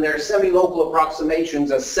errors in their semi-local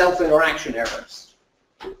approximations as self-interaction errors.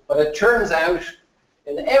 But it turns out,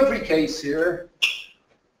 in every case here,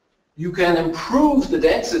 you can improve the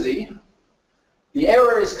density. The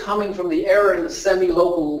error is coming from the error in the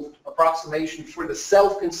semi-local approximation for the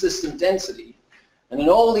self-consistent density. And in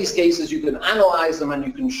all these cases, you can analyze them and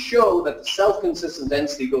you can show that the self-consistent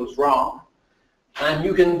density goes wrong. And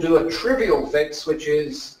you can do a trivial fix, which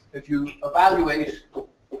is if you evaluate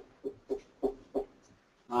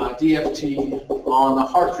DFT on the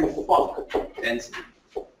Hartree-Fock density.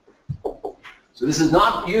 So this is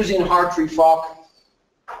not using Hartree-Fock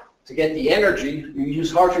to get the energy. You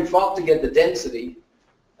use Hartree-Fock to get the density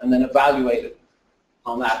and then evaluate it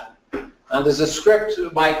on that. And there's a script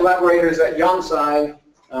by collaborators at Yonsei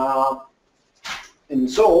in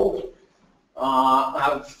Seoul.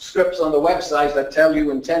 Have scripts on the website that tell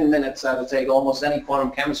you in 10 minutes how to take almost any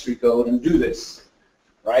quantum chemistry code and do this,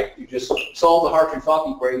 right? You just solve the Hartree-Fock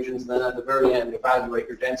equations and then at the very end evaluate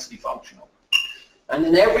your density functional. And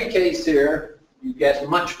in every case here, you get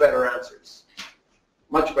much better answers.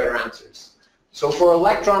 Much better answers. So for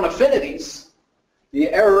electron affinities, the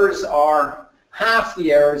errors are half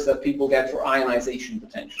the errors that people get for ionization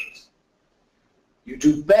potentials. You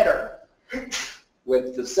do better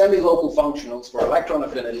with the semi-local functionals for electron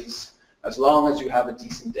affinities as long as you have a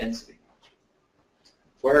decent density.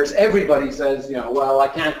 Whereas everybody says, you know, well, I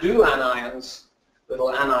can't do anions,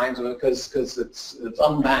 little anions, because it's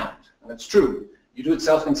unbound. And it's true. You do it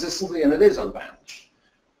self-consistently and it is unbound.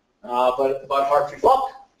 But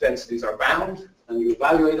Hartree-Fock densities are bound, and you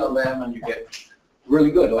evaluate on them and you get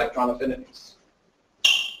really good electron affinities.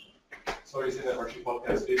 So you're saying that Hartree-Fock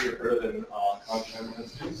densities are better than quantum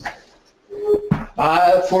densities?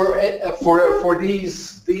 For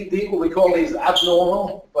these, we call these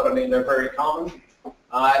abnormal, but I mean they're very common.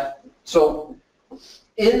 So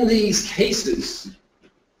in these cases,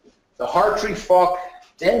 the Hartree-Fock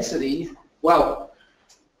density, well,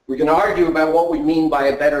 we can argue about what we mean by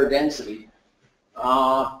a better density,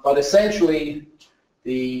 but essentially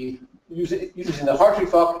using the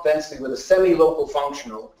Hartree-Fock density with a semi-local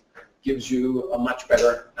functional gives you a much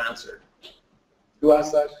better answer. Who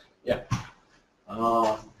asked that? Yeah.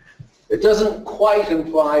 It doesn't quite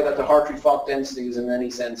imply that the Hartree-Fock density is in any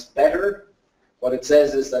sense better. What it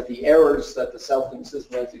says is that the errors that the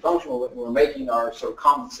self-consistent density functional that we're making are sort of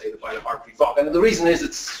compensated by the Hartree-Fock. And the reason is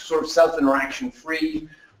it's sort of self-interaction free,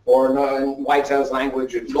 or in Whitehouse's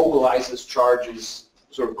language, it localizes charges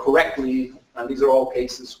sort of correctly, and these are all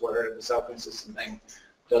cases where the self-consistent thing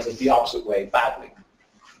does it the opposite way, badly.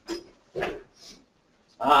 But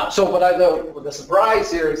the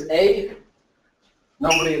surprise here is A,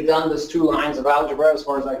 nobody had done this 2 lines of algebra as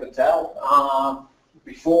far as I could tell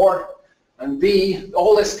before, and B,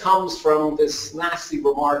 all this comes from this nasty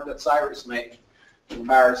remark that Cyrus made in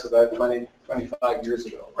Paris about 20 25 years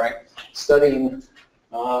ago, right? Studying,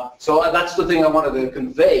 so that's the thing I wanted to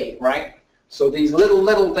convey, right? So these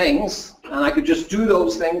little things, and I could just do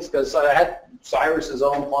those things because I had Cyrus's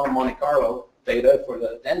own quantum Monte Carlo data for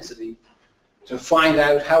the density to find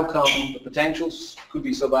out how come the potentials could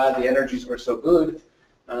be so bad, the energies were so good,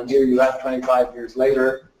 and here you have 25 years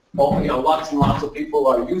later, lots and lots of people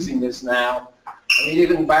are using this now. I mean,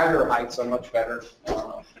 even barrier heights are much better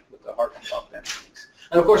with the Hartree-Fock densities.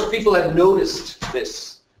 And of course, people had noticed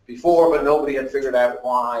this before, but nobody had figured out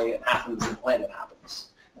why it happens and when it happens.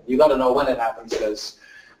 You got to know when it happens, because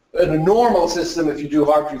in a normal system, if you do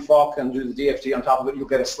Hartree-Fock and do the DFT on top of it, you'll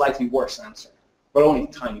get a slightly worse answer, but only a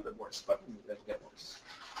tiny bit worse, but it'll get worse.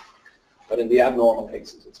 But in the abnormal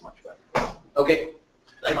cases, it's much better. Okay,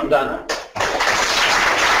 I'm done.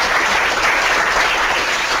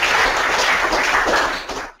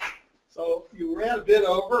 So you ran a bit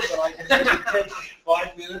over, but I can maybe take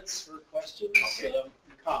 5 minutes for questions and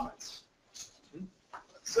comments.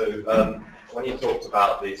 So when you talked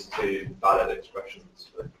about these two valid expressions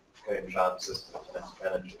for Cohen-Sham system of kinetic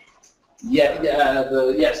energy,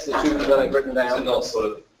 Yes, the two that I've written does it down. not sort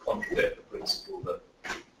of contradict the principle that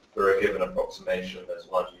for a given approximation there's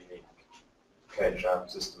one unique Cohen-Sham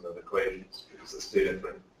system of equations, because there's two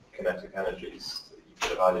different kinetic energies that you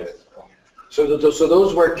could evaluate? So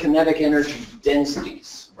those were kinetic energy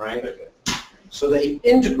densities, right? Okay. So they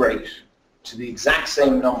integrate to the exact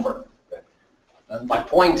same number. And my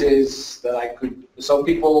point is that so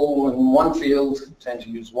people in one field tend to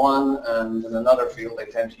use one, and in another field they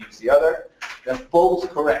tend to use the other. They're both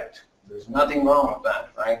correct. There's nothing wrong with that,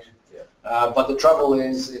 right? Yeah. But the trouble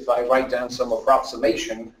is, if I write down some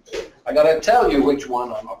approximation, I got to tell you which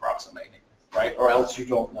one I'm approximating, right? Or else you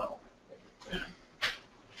don't know.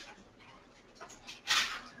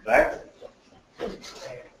 Right?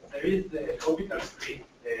 There is the orbital free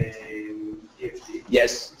DFT.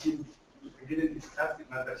 Yes. Which is, we didn't discuss it,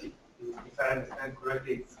 but that if I understand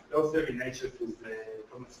correctly, it's closer in nature to the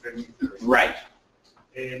Thomas Fermi theory. Right.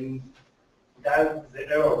 And does the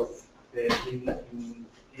errors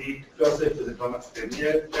lead closer to the Thomas Fermi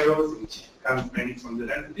errors, which comes mainly from the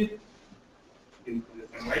density, in the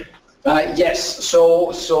same way? Yes.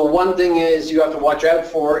 So one thing is you have to watch out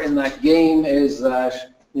for in that game is that,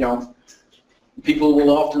 people will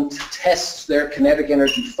often test their kinetic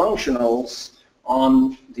energy functionals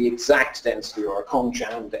on the exact density or a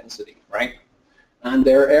Cohen-Sham density, right? And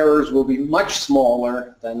their errors will be much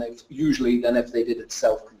smaller than if they did it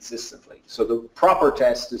self-consistently. So the proper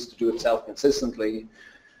test is to do it self-consistently,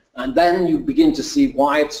 and then you begin to see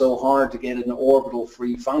why it's so hard to get an orbital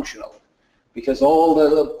free functional, because all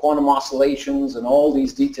the quantum oscillations and all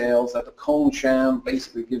these details that the Cohen-Sham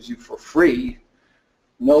basically gives you for free,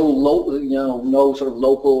 no sort of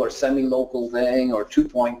local or semi-local thing or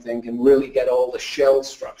two-point thing can really get all the shell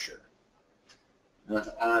structure.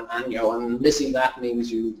 And missing that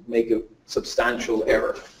means you make a substantial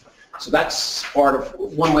error. So that's part of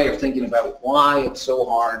one way of thinking about why it's so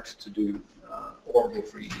hard to do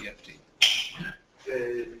orbital-free DFT.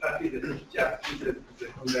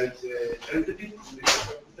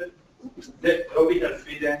 The orbital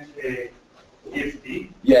free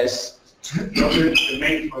DFT. Yes. The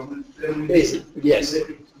main problem Yes. it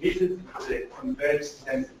misses the converged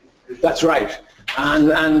density. That's right. And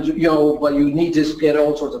well, you need to get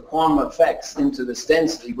all sorts of quantum effects into this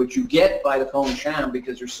density, which you get by the Cohen-Sham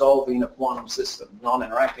because you're solving a quantum system,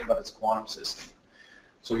 non-interacting, but it's a quantum system.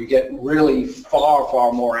 So you get really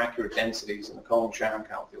far more accurate densities in the Cohen-Sham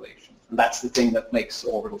calculation. And that's the thing that makes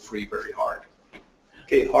orbital free very hard.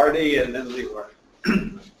 Okay, Hardy and then Leroy.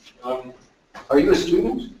 Are you a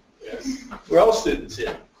student? Yes. We're all students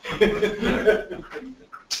here.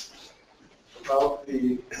 About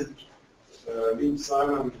the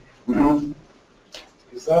Leib-Simon, Mm-hmm.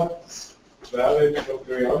 is that valid for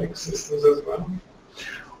periodic systems as well?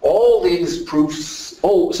 All these proofs,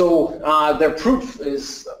 their proof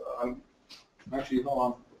is, actually, hold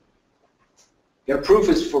on. Their proof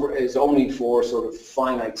is only for sort of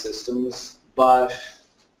finite systems, but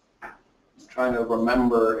I'm trying to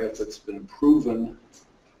remember if it's been proven.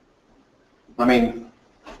 I mean,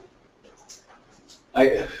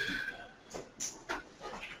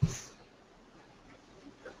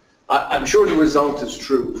 I'm sure the result is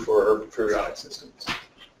true for periodic systems.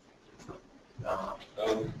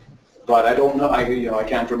 But I don't know, I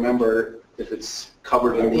can't remember if it's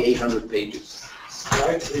covered in the 800 pages.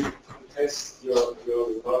 Slightly test your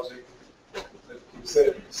logic that you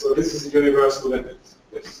said. So this is a universal limit.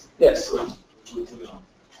 Yes. Yes. So, good to know.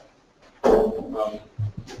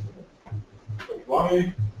 But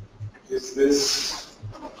why is this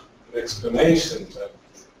an explanation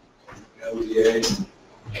that LDA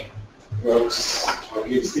works or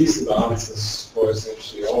gives decent answers for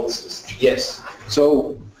essentially all the systems. Yes.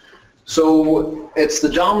 So it's the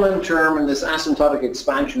dominant term in this asymptotic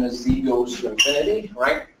expansion as z goes to infinity,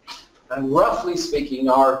 right? And roughly speaking,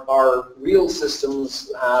 our real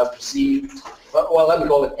systems have received, well, let me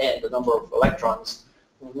call it n, the number of electrons,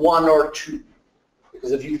 1 or 2.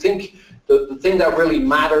 Because if you think, the thing that really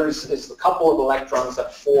matters is the couple of electrons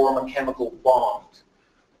that form a chemical bond.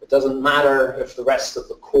 It doesn't matter if the rest of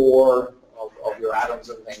the core of your atoms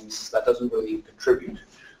and things, that doesn't really contribute.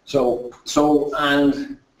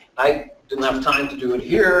 And I didn't have time to do it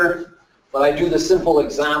here, but I do the simple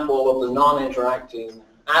example of the non-interacting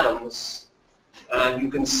atoms, and you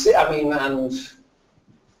can see, I mean, and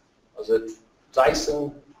was it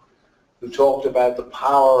Dyson who talked about the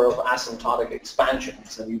power of asymptotic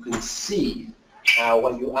expansions, and you can see how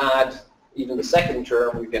when you add even the second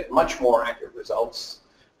term, you get much more accurate results,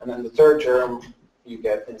 and then the third term, you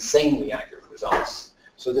get insanely accurate results.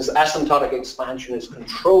 So this asymptotic expansion is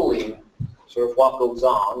controlling sort of what goes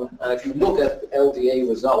on, and if you look at LDA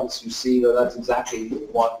results, you see that that's exactly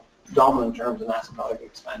what dominant terms in asymptotic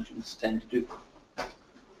expansions tend to do.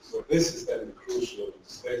 So this is then the crucial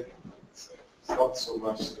statement. It's not so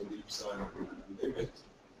much the leap sign limit,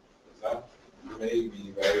 that may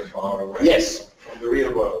be very far away Yes. from the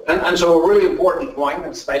real world. And so a really important point,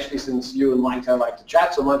 especially since you and Mike like to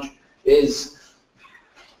chat so much, is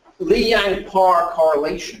Li-Yang-Parr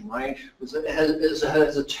correlation, right? It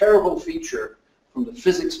has a terrible feature from the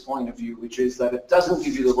physics point of view, which is that it doesn't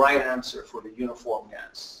give you the right answer for the uniform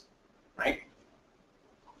gas, right?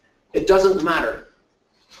 It doesn't matter.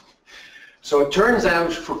 So it turns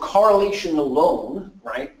out for correlation alone,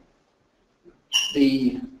 right,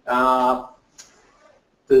 the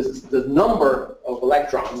number of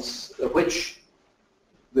electrons at which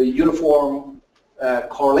the uniform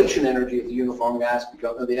correlation energy of the uniform gas, the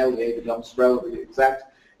LDA becomes relatively exact,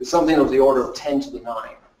 is something of the order of 10 to the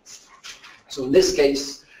 9. So in this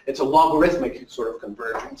case, it's a logarithmic sort of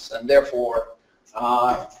convergence, and therefore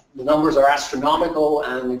the numbers are astronomical,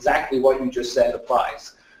 and exactly what you just said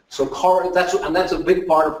applies. So that's a big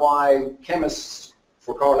part of why chemists,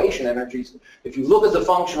 for correlation energies, if you look at the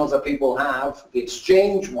functionals that people have, the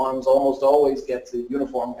exchange ones almost always get the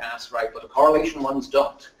uniform gas right, but the correlation ones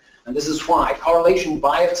don't. And this is why correlation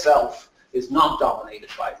by itself is not dominated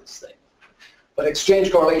by this thing. But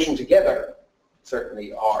exchange correlation together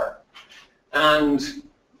certainly are. And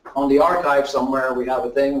on the archive somewhere we have a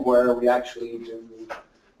thing where we actually do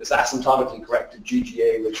this asymptotically corrected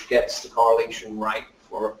GGA, which gets the correlation right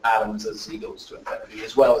for atoms as z goes to infinity,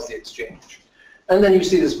 as well as the exchange. And then you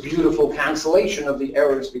see this beautiful cancellation of the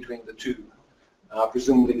errors between the two,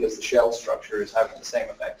 presumably because the shell structure is having the same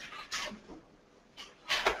effect.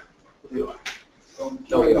 You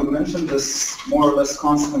mentioned this more or less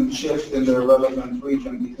constant shift in the relevant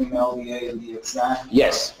region between LDA and the exact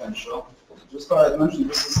potential. Just thought I'd mention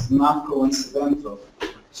this is not coincidental.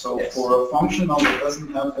 So for a functional that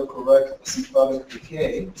doesn't have the correct asymptotic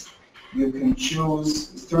decay, you can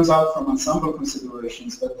choose, it turns out from ensemble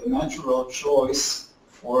considerations that the natural choice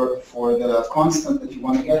for the constant that you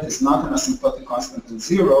want to get is not an asymptotic constant in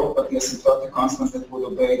 0, but the asymptotic constant that would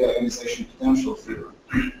obey the ionization potential theorem.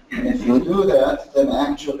 And if you do that, then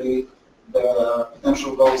actually the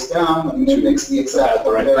potential goes down and mimics the exact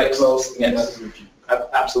very close in that region.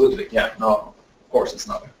 Absolutely, yeah. No, of course it's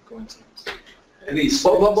not a coincidence.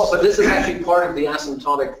 But this is actually part of the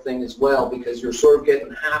asymptotic thing as well, because you're sort of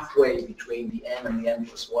getting halfway between the n and the n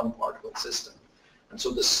plus 1 particle system. And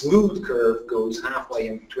so the smooth curve goes halfway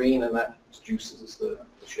in between, and that reduces the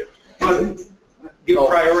shift. Give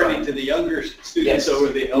priority to the younger students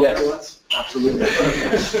over the elder ones? Absolutely.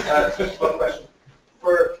 One question.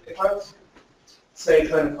 If I was, say,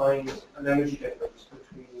 trying to find an energy difference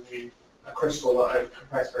between a crystal that I've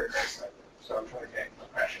compressed very closely, so I'm trying to get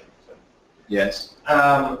compression. So. Yes.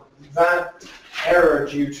 That error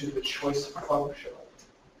due to the choice of functional.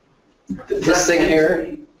 This thing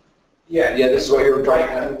here? Yeah. Yeah, this is what you were trying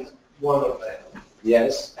to. One of them.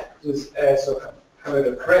 Yes. So having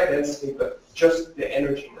the correct density, but just the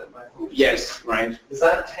energy that my function. Yes, right. Does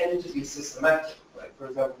that tend to be systematic? Like, for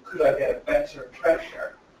example, could I get a better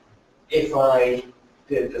pressure if I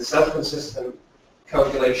did the self-consistent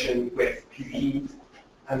calculation with QE,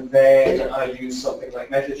 and then I use something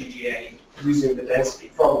like meta-GGA, using the density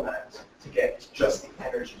from that to get just the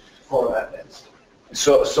energy for that density?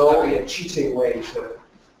 So that would be a cheating way to...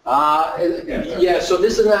 so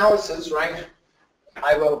this analysis, right,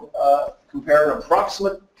 I will compare an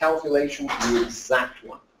approximate calculation to the exact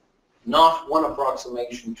one, not one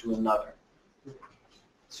approximation to another.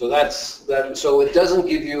 So that's that. So it doesn't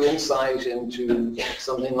give you insight into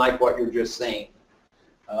something like what you're just saying.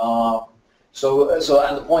 So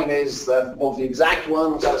and the point is that both the exact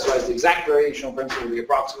one satisfies the exact variational principle, the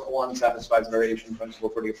approximate one satisfies the variation principle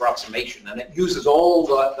for the approximation, and it uses all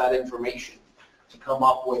that information to come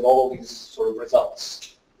up with all these sort of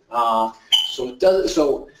results. So it does.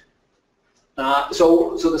 So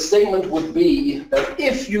the statement would be that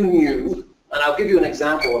if you knew, and I'll give you an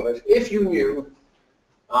example of it, if you knew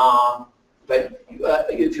that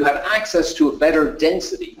if you had access to a better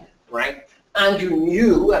density, right, and you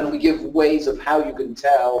knew, and we give ways of how you can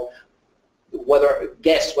tell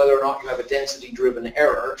guess whether or not you have a density-driven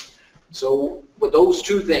error. So with those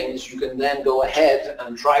two things, you can then go ahead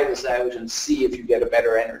and try this out and see if you get a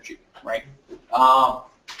better energy, right?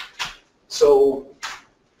 So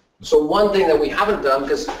one thing that we haven't done,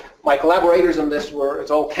 because my collaborators on this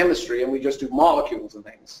it's all chemistry and we just do molecules and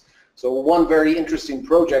things. So one very interesting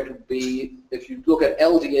project would be if you look at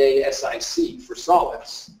LDA SiC for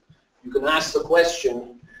solids, you can ask the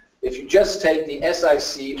question, if you just take the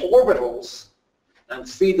SiC orbitals and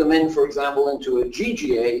feed them in, for example, into a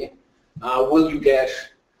GGA, will you get,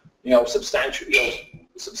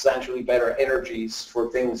 substantially better energies for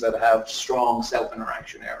things that have strong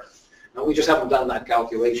self-interaction error? Now, we just haven't done that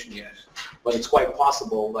calculation yet, but it's quite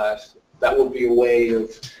possible that that would be a way of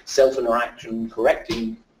self-interaction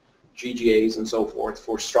correcting GGAs and so forth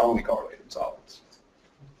for strongly correlated solids.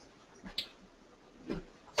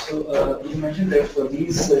 So you mentioned that for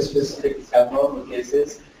these specific abnormal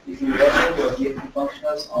cases, if you measure your DFT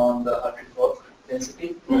functionals on the Hartree-Fock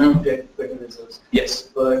density, you get better results. Yes.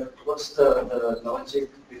 But what's the logic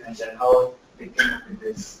behind that? How they came up with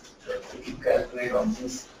this? If you calculate on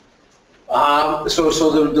this.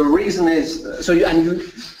 So the reason is,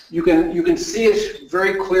 you can see it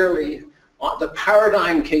very clearly. The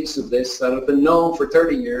paradigm case of this that have been known for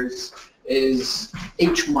 30 years is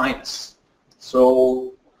H-.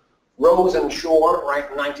 So Rose and Shore, right,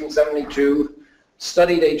 in 1972,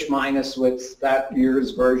 studied H- with that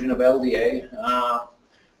year's version of LDA,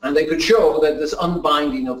 and they could show that this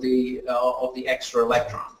unbinding of the extra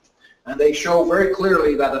electron. And they show very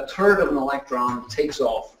clearly that a third of an electron takes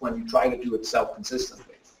off when you try to do it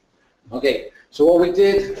self-consistently. Okay, so what we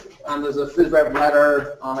did, and there's a FISREP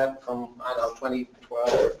letter on it from, I don't know,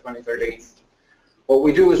 2012 or 2013. What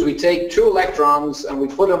we do is we take two electrons and we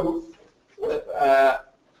put them,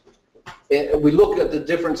 we look at the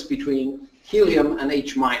difference between helium and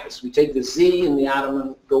H-. We take the Z in the atom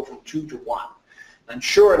and go from 2 to 1. And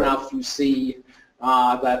sure enough, you see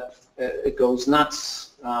that it goes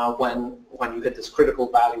nuts when you hit this critical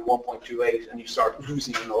value 1.28 and you start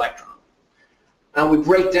losing an electron. And we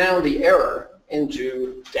break down the error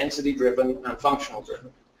into density-driven and functional-driven.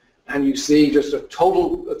 And you see just a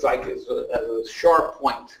total, it's like a sharp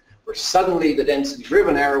point where suddenly the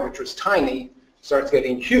density-driven error, which was tiny, starts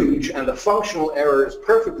getting huge, and the functional error is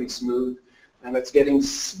perfectly smooth, and it's getting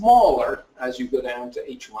smaller as you go down to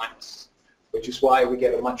H-, which is why we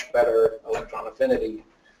get a much better electron affinity.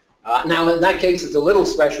 Now, in that case, it's a little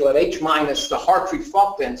special. At H-, the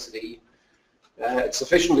Hartree-Fock density, it's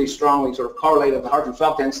sufficiently strongly sort of correlated. The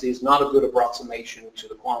Hartree-Fock density is not a good approximation to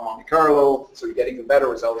the quantum Monte Carlo, so you get even better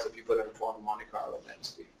results if you put in a quantum Monte Carlo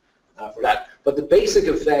density for that. But the basic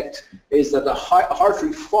effect is that the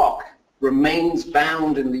Hartree-Fock remains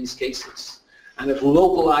bound in these cases, and it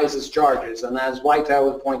localizes charges. And as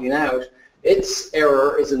Whitehouse was pointing out, its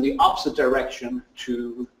error is in the opposite direction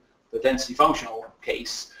to the density functional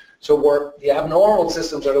case. So where the abnormal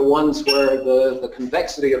systems are the ones where the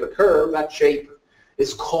convexity of the curve, that shape,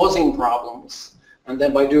 is causing problems. And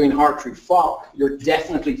then by doing Hartree-Fock, you're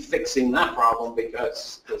definitely fixing that problem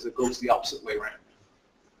because it goes the opposite way around.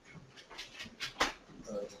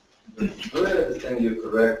 Do I understand you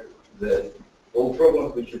correct that all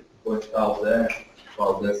problems which you point out there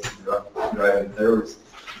about this driving errors,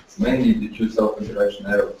 it's mainly the two self-interaction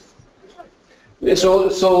errors?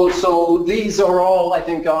 So these are all, I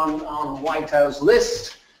think, on Whitehouse's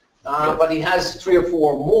list, but he has 3 or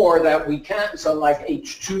 4 more that we can't, so like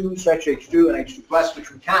H2, stretch H2 and H2 plus,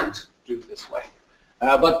 which we can't do this way.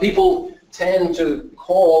 But people tend to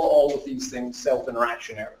call all of these things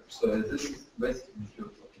self-interaction errors. So this is basically true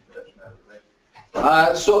self-interaction error,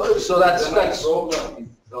 right? So that's problem is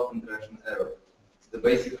self-interaction error. The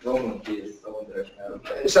basic problem is self-interaction error.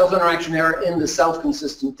 Self-interaction error in the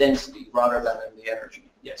self-consistent density rather than in the energy.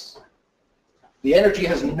 Yes. The energy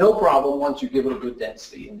has no problem once you give it a good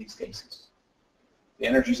density in these cases. The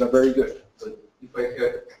energies are very good. But if I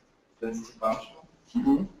have density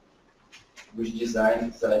function, which is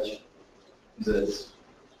designed such that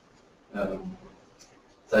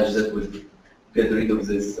would get rid of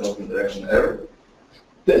this self-interaction error.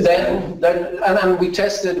 And we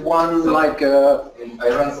tested one So, like and I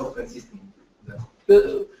run self-consistent.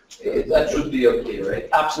 That should be okay, right?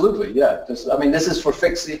 absolutely, yeah. I mean, this is for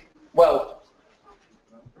fixing. Well,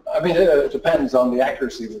 I mean, it depends on the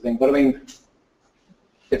accuracy of the thing, but I mean,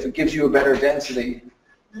 if it gives you a better density.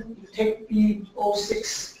 You take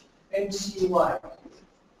B06 MCY.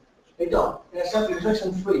 They don't. They're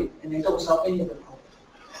self-interaction free, and they don't solve any of the problems.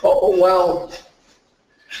 Oh, well,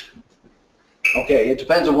 okay, it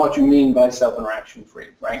depends on what you mean by self-interaction free,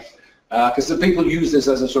 right? Because the people use this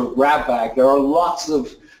as a sort of grab bag. There are lots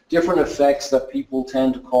of different effects that people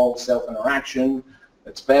tend to call self-interaction.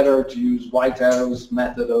 It's better to use Whitehouse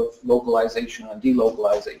method of localization and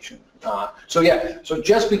delocalization. So yeah, so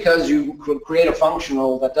just because you create a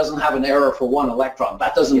functional that doesn't have an error for one electron,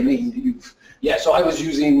 that doesn't mean that you've, yeah, so I was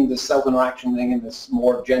using the self-interaction thing in this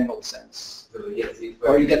more general sense. So yes,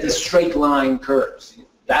 Or you get the straight line curves.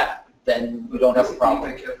 That, then you don't have a problem.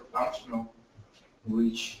 If I have a functional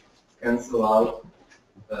which cancel out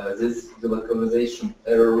this delocalization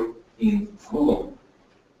error in Coulomb,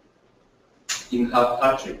 in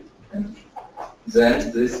half-hatching, then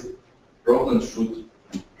this problem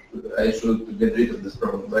I should get rid of this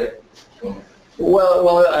problem, right?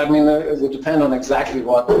 Well, I mean, it would depend on exactly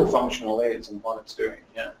what the functional is and what it's doing,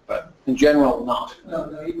 yeah. But in general, not. No,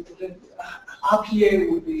 RPA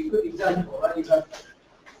would be a good example, right?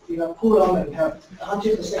 You have Coulomb and you have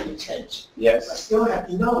 100% change. But Yes. still have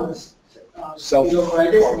enormous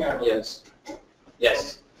Self-localization error. Yes.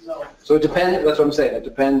 Yes. No. So it depends, that's what I'm saying, it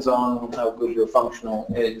depends on how good your functional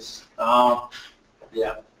is.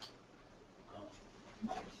 Yeah.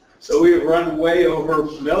 So we've run way over.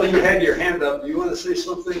 Mel, you had your hand up. Do you want to say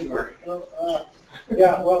something? Or?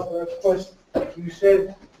 Yeah, well, of course, you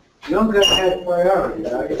said Younger had priority,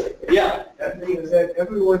 right? Yeah. That means that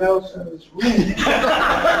everyone else in this room.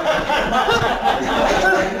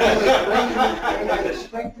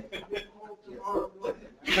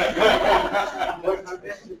 What I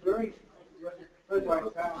found very, first I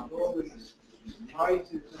found all these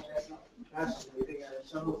prizes and that's fascinating, and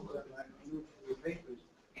some of them I knew from the papers.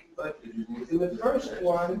 But in the first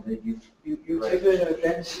one, you given a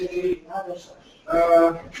density,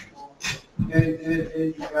 and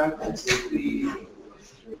you got the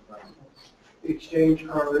exchange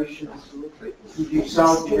correlations. You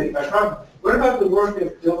solved the problem. What about the work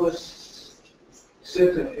that Dillis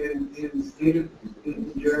did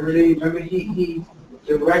in Germany? Remember, he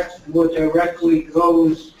directly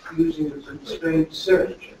goes using the constraint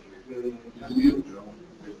search.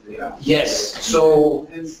 Yeah. Yes, so...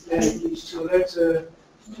 And so that's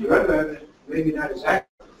maybe not exactly.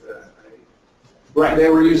 Right, they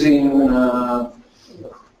were using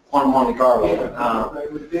quantum Monte Carlo.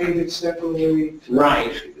 With David separately.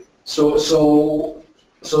 Right. So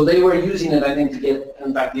they were using it, I think, to get,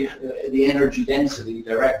 in fact, the energy density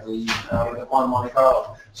directly with the quantum Monte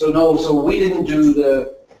Carlo. So we didn't do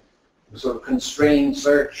the sort of constrained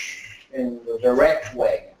search in the direct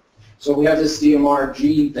way. So we have this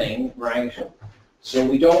DMRG thing, right? So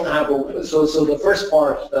we don't have a, so the first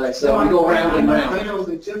part that I said, we go round and round. I know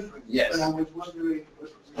the difference. Yes. But I was wondering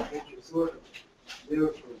what you thought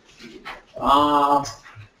of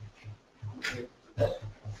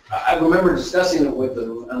I remember discussing it with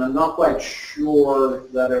them, and I'm not quite sure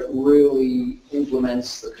that it really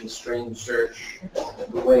implements the constrained search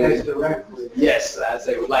the way. As directly. Yes, as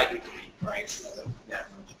they would like it to be, right? So, yeah.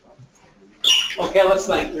 Okay, let's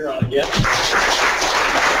thank you on again.